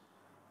years,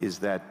 is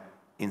that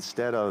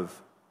instead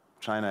of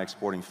China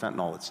exporting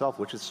fentanyl itself,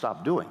 which it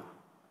stopped doing,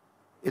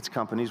 its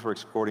companies were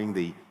exporting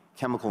the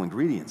chemical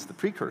ingredients, the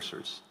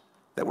precursors,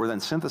 that were then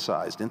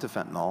synthesized into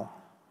fentanyl,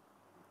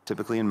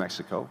 typically in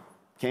Mexico,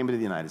 came into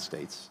the United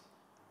States,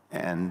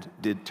 and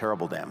did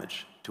terrible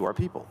damage to our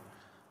people.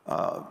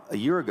 A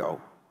year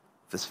ago,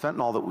 this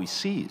fentanyl that we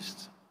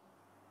seized,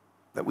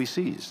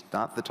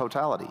 not the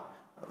totality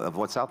of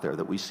what's out there,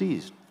 that we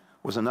seized,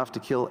 was enough to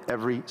kill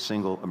every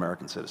single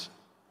American citizen.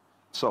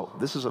 So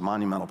this is a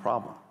monumental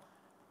problem.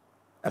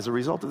 As a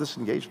result of this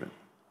engagement,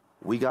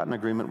 we got an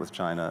agreement with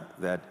China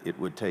that it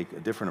would take a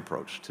different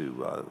approach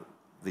to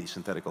the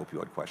synthetic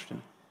opioid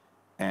question,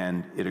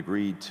 and it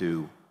agreed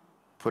to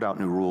put out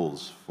new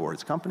rules for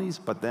its companies,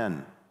 but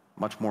then,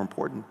 much more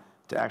important,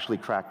 to actually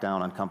crack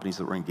down on companies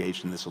that were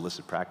engaged in this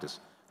illicit practice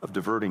of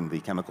diverting the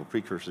chemical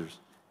precursors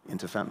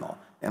into fentanyl.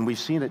 And we've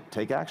seen it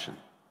take action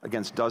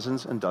against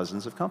dozens and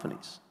dozens of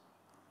companies.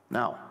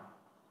 Now,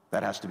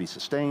 that has to be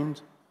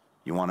sustained.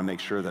 You want to make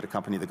sure that a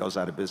company that goes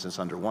out of business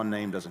under one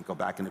name doesn't go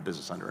back into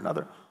business under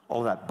another, all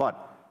of that. But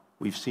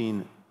we've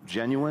seen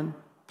genuine,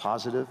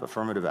 positive,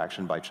 affirmative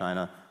action by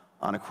China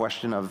on a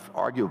question of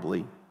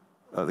arguably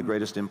the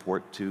greatest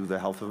import to the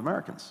health of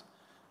Americans.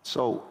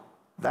 So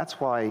that's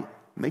why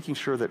making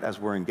sure that as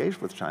we're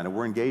engaged with China,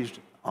 we're engaged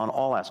on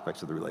all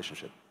aspects of the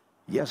relationship.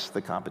 Yes,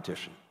 the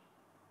competition.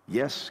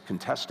 Yes,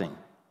 contesting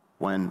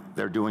when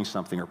they're doing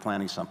something or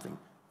planning something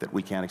that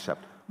we can't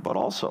accept, but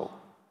also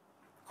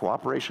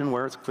cooperation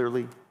where it's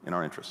clearly in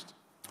our interest.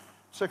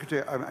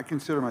 Secretary, I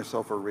consider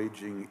myself a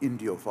raging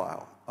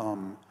Indiophile.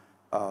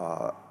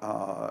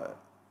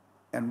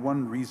 And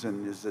one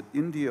reason is that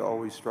India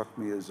always struck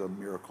me as a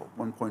miracle.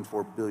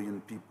 1.4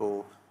 billion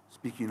people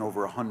speaking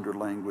over 100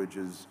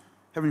 languages,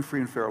 having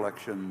free and fair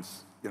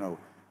elections,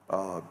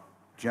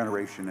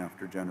 generation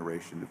after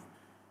generation.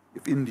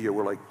 If India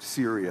were like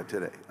Syria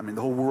today, I mean,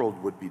 the whole world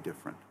would be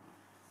different.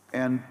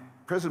 And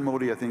President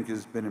Modi, I think,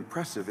 has been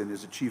impressive in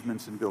his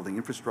achievements in building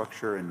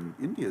infrastructure, and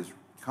India's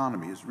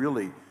economy has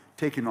really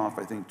taken off,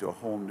 I think, to a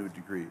whole new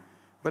degree.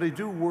 But I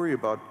do worry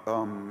about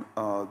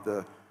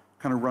the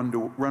kind of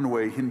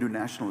runaway Hindu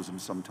nationalism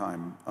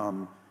sometime,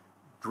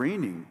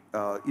 draining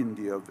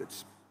India of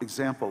its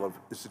example of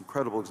this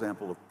incredible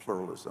example of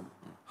pluralism.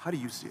 How do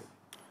you see it?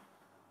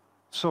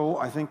 So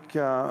I think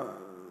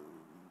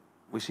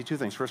we see two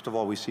things. First of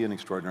all, we see an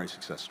extraordinary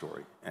success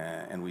story,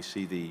 and we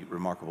see the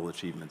remarkable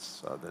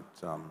achievements that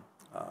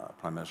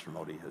Prime Minister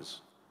Modi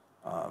has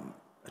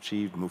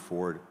achieved, moved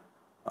forward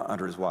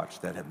under his watch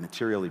that have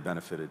materially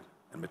benefited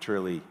and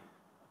materially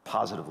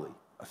positively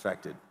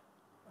affected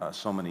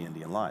so many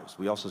Indian lives.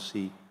 We also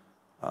see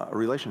a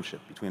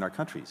relationship between our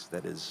countries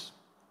that is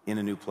in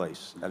a new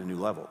place, at a new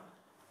level.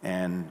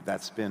 And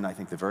that's been, I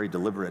think, the very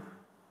deliberate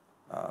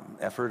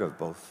effort of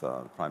both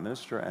Prime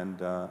Minister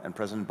and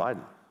President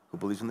Biden, who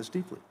believes in this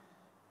deeply.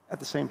 At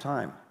the same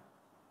time,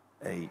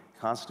 a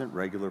constant,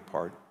 regular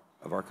part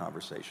of our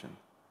conversation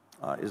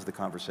is the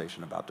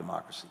conversation about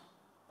democracy,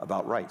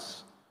 about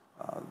rights.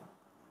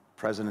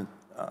 President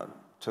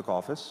took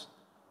office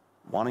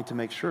wanting to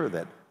make sure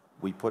that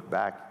we put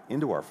back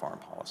into our foreign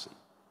policy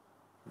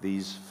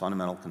these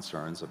fundamental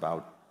concerns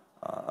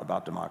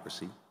about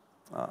democracy,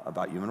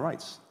 about human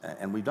rights.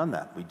 And we've done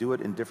that. We do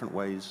it in different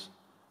ways,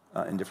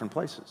 in different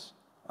places.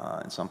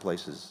 In some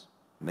places,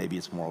 maybe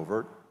it's more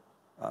overt,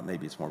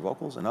 maybe it's more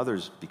vocal. In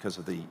others, because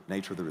of the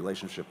nature of the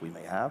relationship we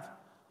may have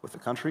with the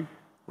country,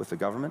 with the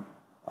government,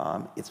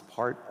 it's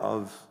part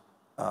of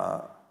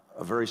a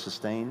very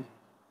sustained,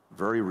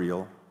 very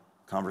real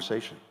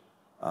conversation.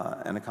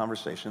 And a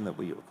conversation that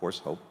we, of course,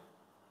 hope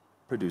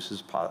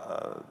produces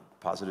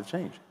positive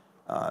change.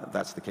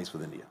 That's the case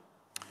with India.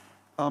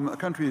 A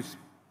country is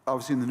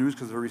obviously in the news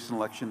because of a recent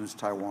election is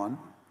Taiwan.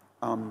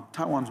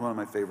 Taiwan's one of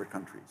my favorite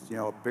countries.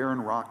 A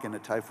barren rock in a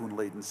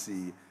typhoon-laden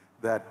sea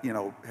that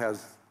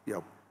has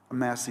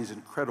amassed these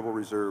incredible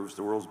reserves,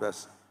 the world's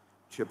best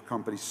chip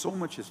company. So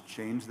much has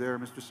changed there,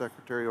 Mr.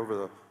 Secretary,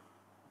 over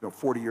the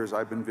 40 years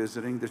I've been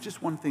visiting. There's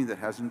just one thing that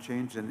hasn't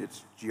changed, and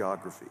it's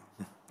geography.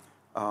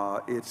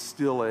 It's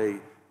still a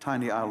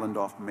tiny island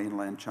off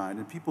mainland China,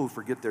 and people who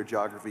forget their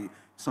geography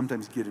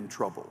sometimes get in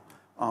trouble.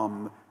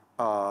 And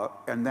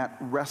that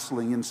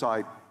wrestling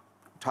inside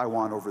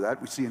Taiwan over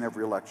that, we see in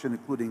every election,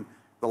 including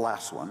the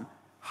last one.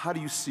 How do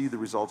you see the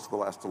results of the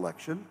last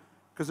election?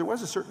 Because there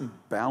was a certain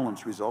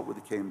balanced result with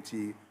the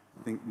KMT,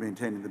 I think,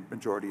 maintaining the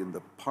majority in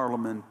the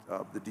parliament,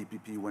 the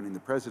DPP winning the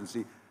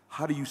presidency.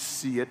 How do you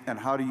see it, and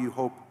how do you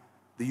hope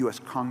the U.S.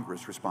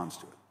 Congress responds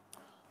to it?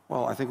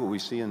 Well, I think what we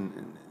see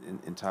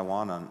in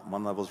Taiwan on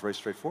one level is very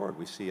straightforward.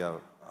 We see a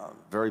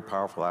very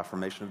powerful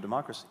affirmation of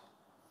democracy,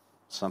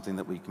 something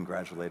that we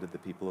congratulated the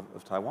people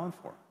of Taiwan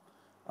for,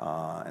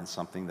 and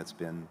something that's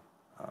been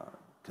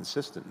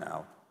consistent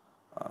now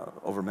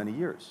over many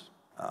years.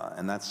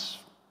 And that's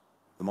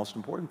the most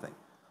important thing.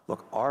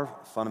 Look, our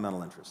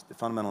fundamental interest, the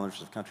fundamental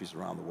interest of countries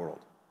around the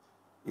world,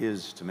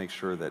 is to make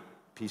sure that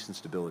peace and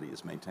stability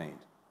is maintained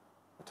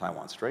at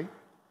Taiwan Strait,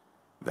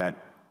 that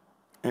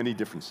any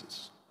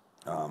differences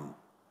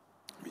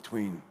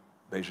between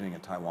Beijing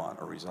and Taiwan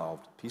are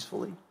resolved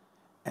peacefully,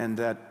 and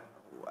that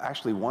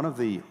actually one of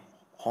the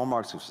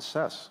hallmarks of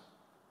success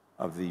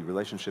of the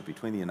relationship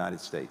between the United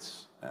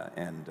States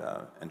and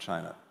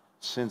China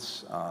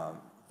since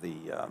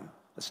the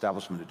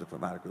establishment of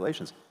diplomatic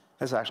relations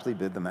has actually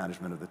been the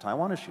management of the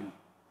Taiwan issue.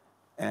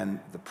 And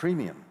the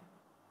premium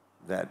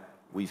that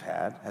we've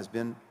had has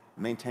been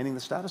maintaining the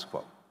status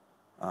quo,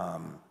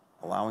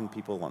 allowing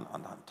people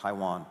on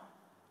Taiwan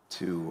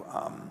to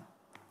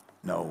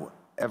know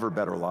ever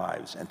better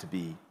lives and to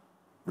be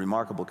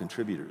remarkable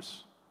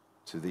contributors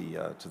to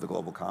the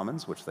global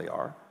commons, which they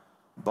are,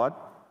 but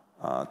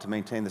to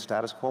maintain the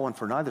status quo and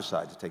for neither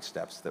side to take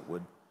steps that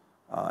would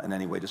in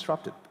any way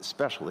disrupt it,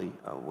 especially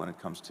when it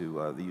comes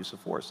to the use of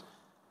force.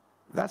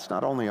 That's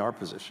not only our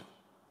position,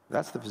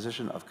 that's the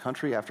position of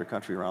country after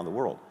country around the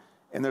world.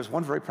 And there's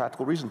one very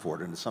practical reason for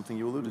it, and it's something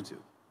you alluded to.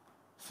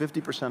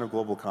 50% of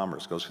global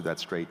commerce goes through that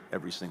strait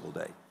every single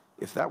day.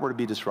 If that were to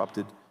be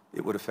disrupted,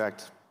 it would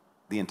affect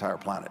the entire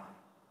planet.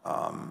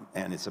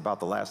 And it's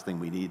about the last thing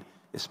we need,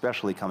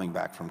 especially coming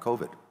back from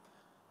COVID.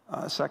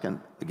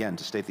 Second, again,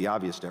 to state the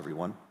obvious to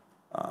everyone,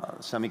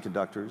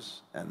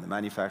 semiconductors and the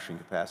manufacturing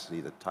capacity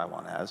that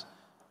Taiwan has,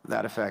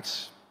 that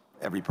affects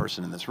every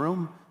person in this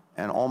room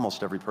and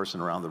almost every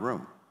person around the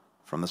room,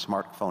 from the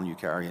smartphone you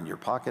carry in your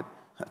pocket,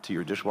 to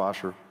your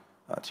dishwasher,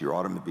 to your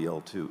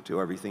automobile,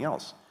 to everything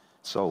else.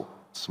 So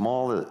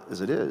small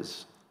as it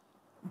is,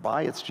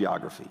 by its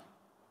geography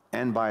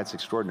and by its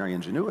extraordinary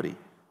ingenuity,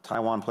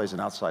 Taiwan plays an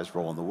outsized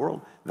role in the world.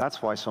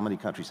 That's why so many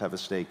countries have a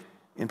stake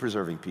in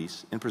preserving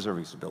peace, in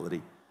preserving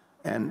stability.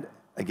 And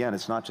again,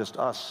 it's not just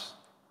us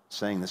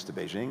saying this to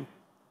Beijing,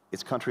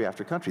 it's country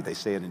after country. They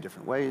say it in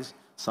different ways,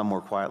 some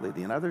more quietly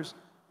than others,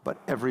 but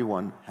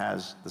everyone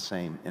has the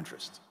same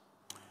interest.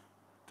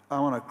 I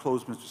want to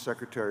close, Mr.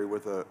 Secretary,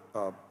 with a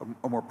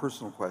more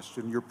personal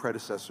question. Your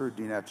predecessor,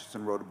 Dean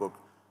Acheson, wrote a book,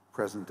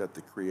 Present at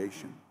the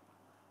Creation.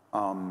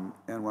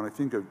 And when I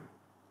think of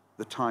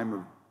the time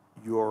of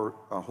your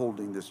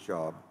holding this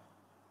job,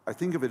 I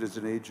think of it as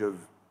an age of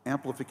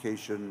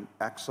amplification,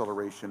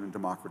 acceleration, and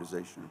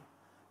democratization.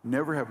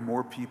 Never have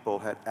more people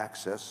had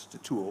access to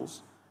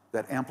tools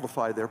that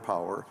amplify their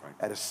power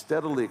at a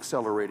steadily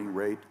accelerating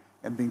rate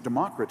and being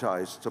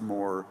democratized to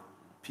more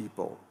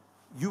people.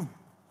 You've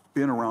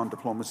been around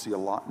diplomacy a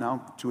lot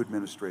now, 2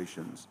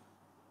 administrations.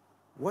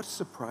 What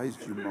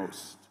surprised you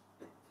most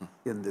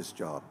in this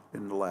job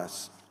in the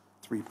last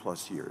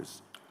 3+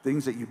 years?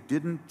 Things that you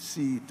didn't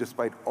see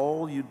despite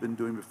all you'd been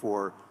doing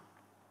before.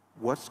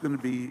 What's going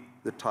to be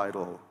the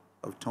title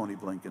of Tony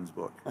Blinken's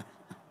book?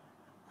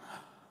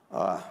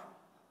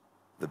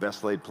 The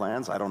best laid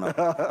plans? I don't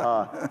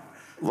know.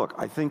 Look,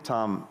 I think,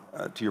 Tom,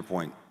 to your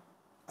point,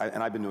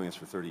 and I've been doing this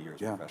for 30 years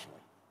professionally,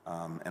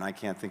 and I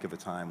can't think of a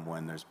time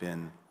when there's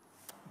been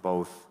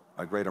both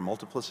a greater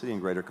multiplicity and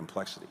greater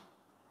complexity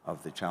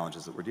of the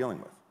challenges that we're dealing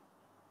with.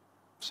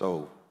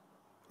 So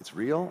it's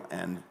real,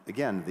 and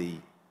again, the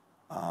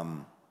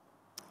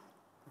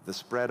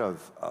spread of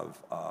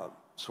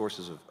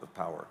sources of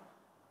power,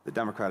 the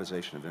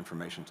democratization of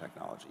information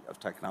technology, of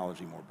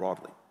technology more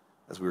broadly,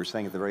 as we were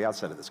saying at the very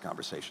outset of this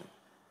conversation,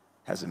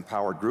 has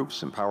empowered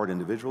groups, empowered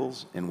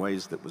individuals in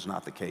ways that was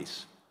not the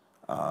case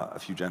a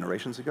few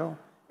generations ago,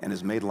 and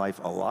has made life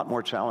a lot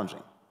more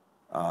challenging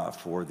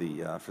for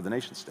the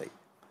nation state.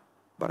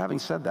 But having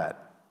said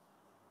that,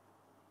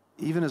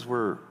 even as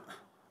we're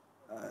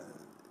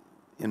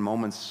in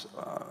moments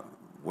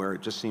where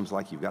it just seems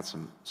like you've got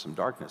some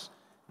darkness,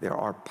 there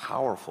are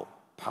powerful,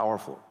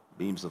 powerful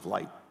beams of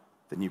light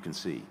that you can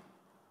see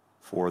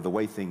for the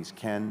way things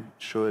can,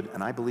 should,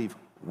 and I believe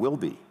will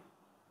be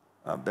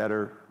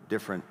better,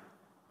 different,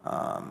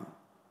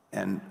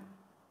 and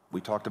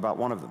we talked about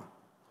one of them.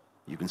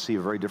 You can see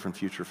a very different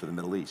future for the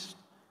Middle East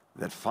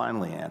that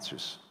finally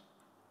answers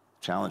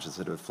challenges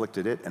that have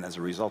afflicted it, and as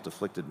a result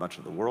afflicted much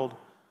of the world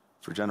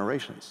for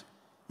generations.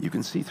 You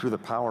can see through the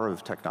power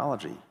of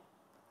technology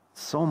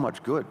so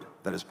much good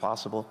that is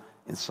possible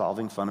in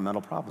solving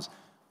fundamental problems.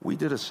 We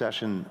did a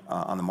session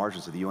on the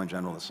margins of the UN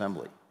General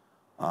Assembly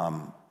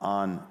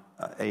on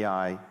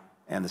AI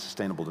and the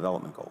Sustainable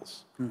Development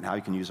Goals, and how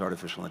you can use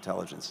artificial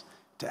intelligence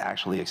to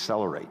actually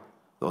accelerate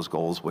those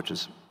goals, which,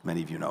 as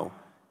many of you know,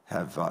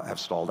 have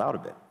stalled out a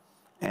bit.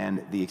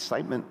 And the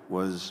excitement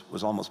was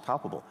almost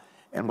palpable.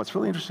 And what's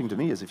really interesting to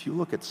me is if you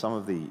look at some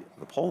of the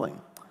polling,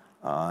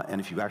 and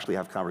if you actually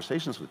have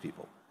conversations with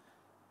people,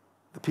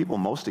 the people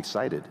most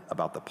excited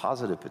about the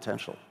positive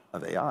potential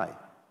of AI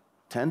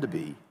tend to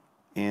be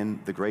in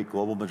the great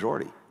global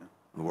majority in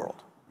the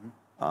world.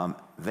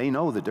 They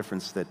know the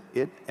difference that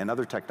it and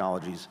other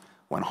technologies,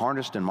 when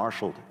harnessed and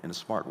marshaled in a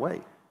smart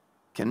way,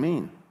 can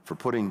mean for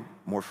putting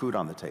more food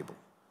on the table,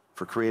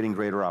 for creating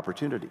greater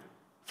opportunity,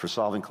 for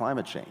solving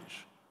climate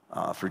change,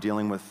 for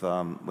dealing with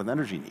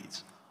energy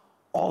needs.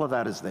 All of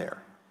that is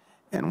there.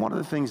 And one of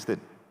the things that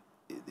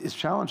is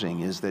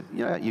challenging is that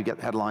you get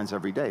headlines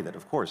every day that,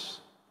 of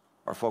course,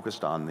 are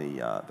focused on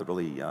the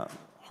really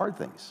hard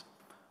things.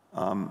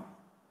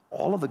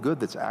 All of the good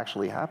that's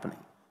actually happening,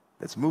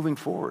 that's moving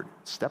forward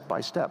step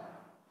by step,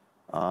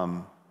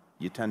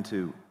 you tend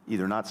to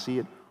either not see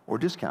it or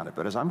discount it.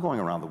 But as I'm going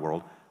around the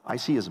world, I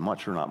see as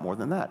much or not more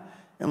than that.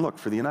 And look,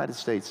 for the United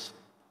States,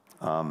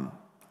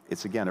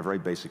 it's again a very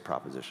basic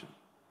proposition.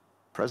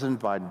 President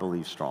Biden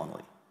believes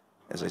strongly,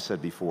 as I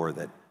said before,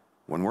 that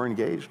when we're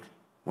engaged,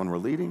 when we're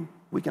leading,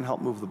 we can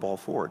help move the ball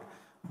forward.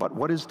 But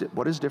what is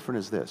different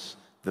is this.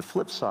 The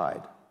flip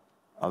side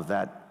of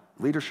that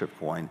leadership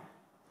coin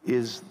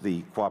is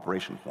the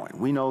cooperation coin.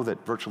 We know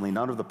that virtually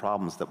none of the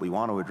problems that we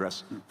want to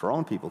address for our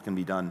own people can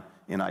be done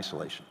in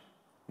isolation.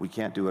 We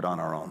can't do it on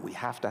our own. We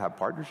have to have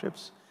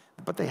partnerships,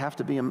 but they have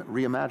to be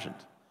reimagined.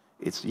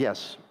 It's,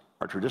 yes,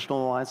 our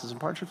traditional alliances and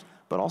partnerships,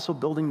 but also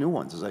building new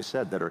ones, as I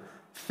said, that are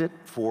fit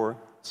for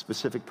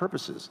specific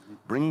purposes,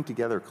 bringing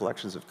together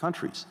collections of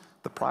countries,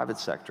 the private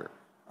sector,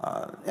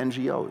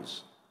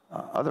 NGOs,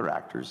 other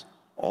actors,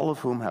 all of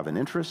whom have an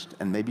interest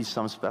and maybe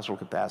some special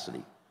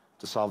capacity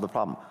to solve the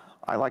problem.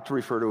 I like to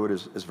refer to it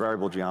as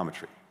variable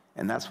geometry,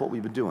 and that's what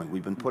we've been doing.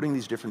 We've been putting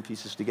these different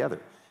pieces together.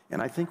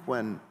 And I think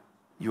when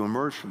you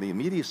emerge from the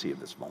immediacy of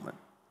this moment,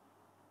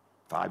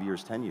 5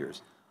 years, 10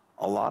 years,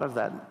 a lot of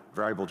that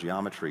variable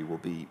geometry will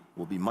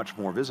be much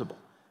more visible.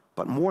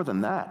 But more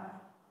than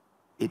that,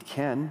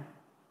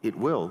 it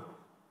will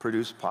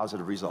produce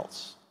positive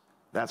results.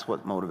 That's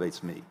what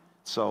motivates me.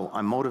 So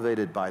I'm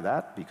motivated by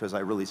that because I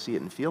really see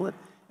it and feel it.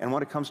 And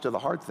when it comes to the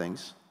hard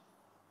things,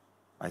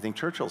 I think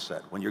Churchill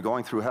said, when you're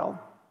going through hell,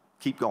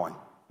 keep going.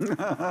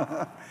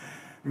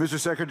 Mr.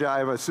 Secretary, I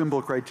have a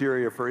simple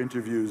criteria for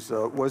interviews.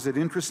 Was it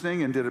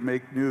interesting and did it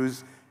make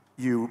news?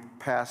 You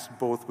passed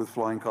both with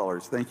flying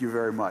colors. Thank you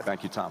very much.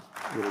 Thank you, Tom.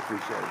 Really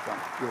appreciate it, Tom.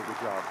 You did a good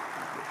job.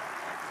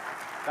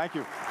 Thank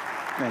you.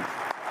 Thank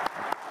you.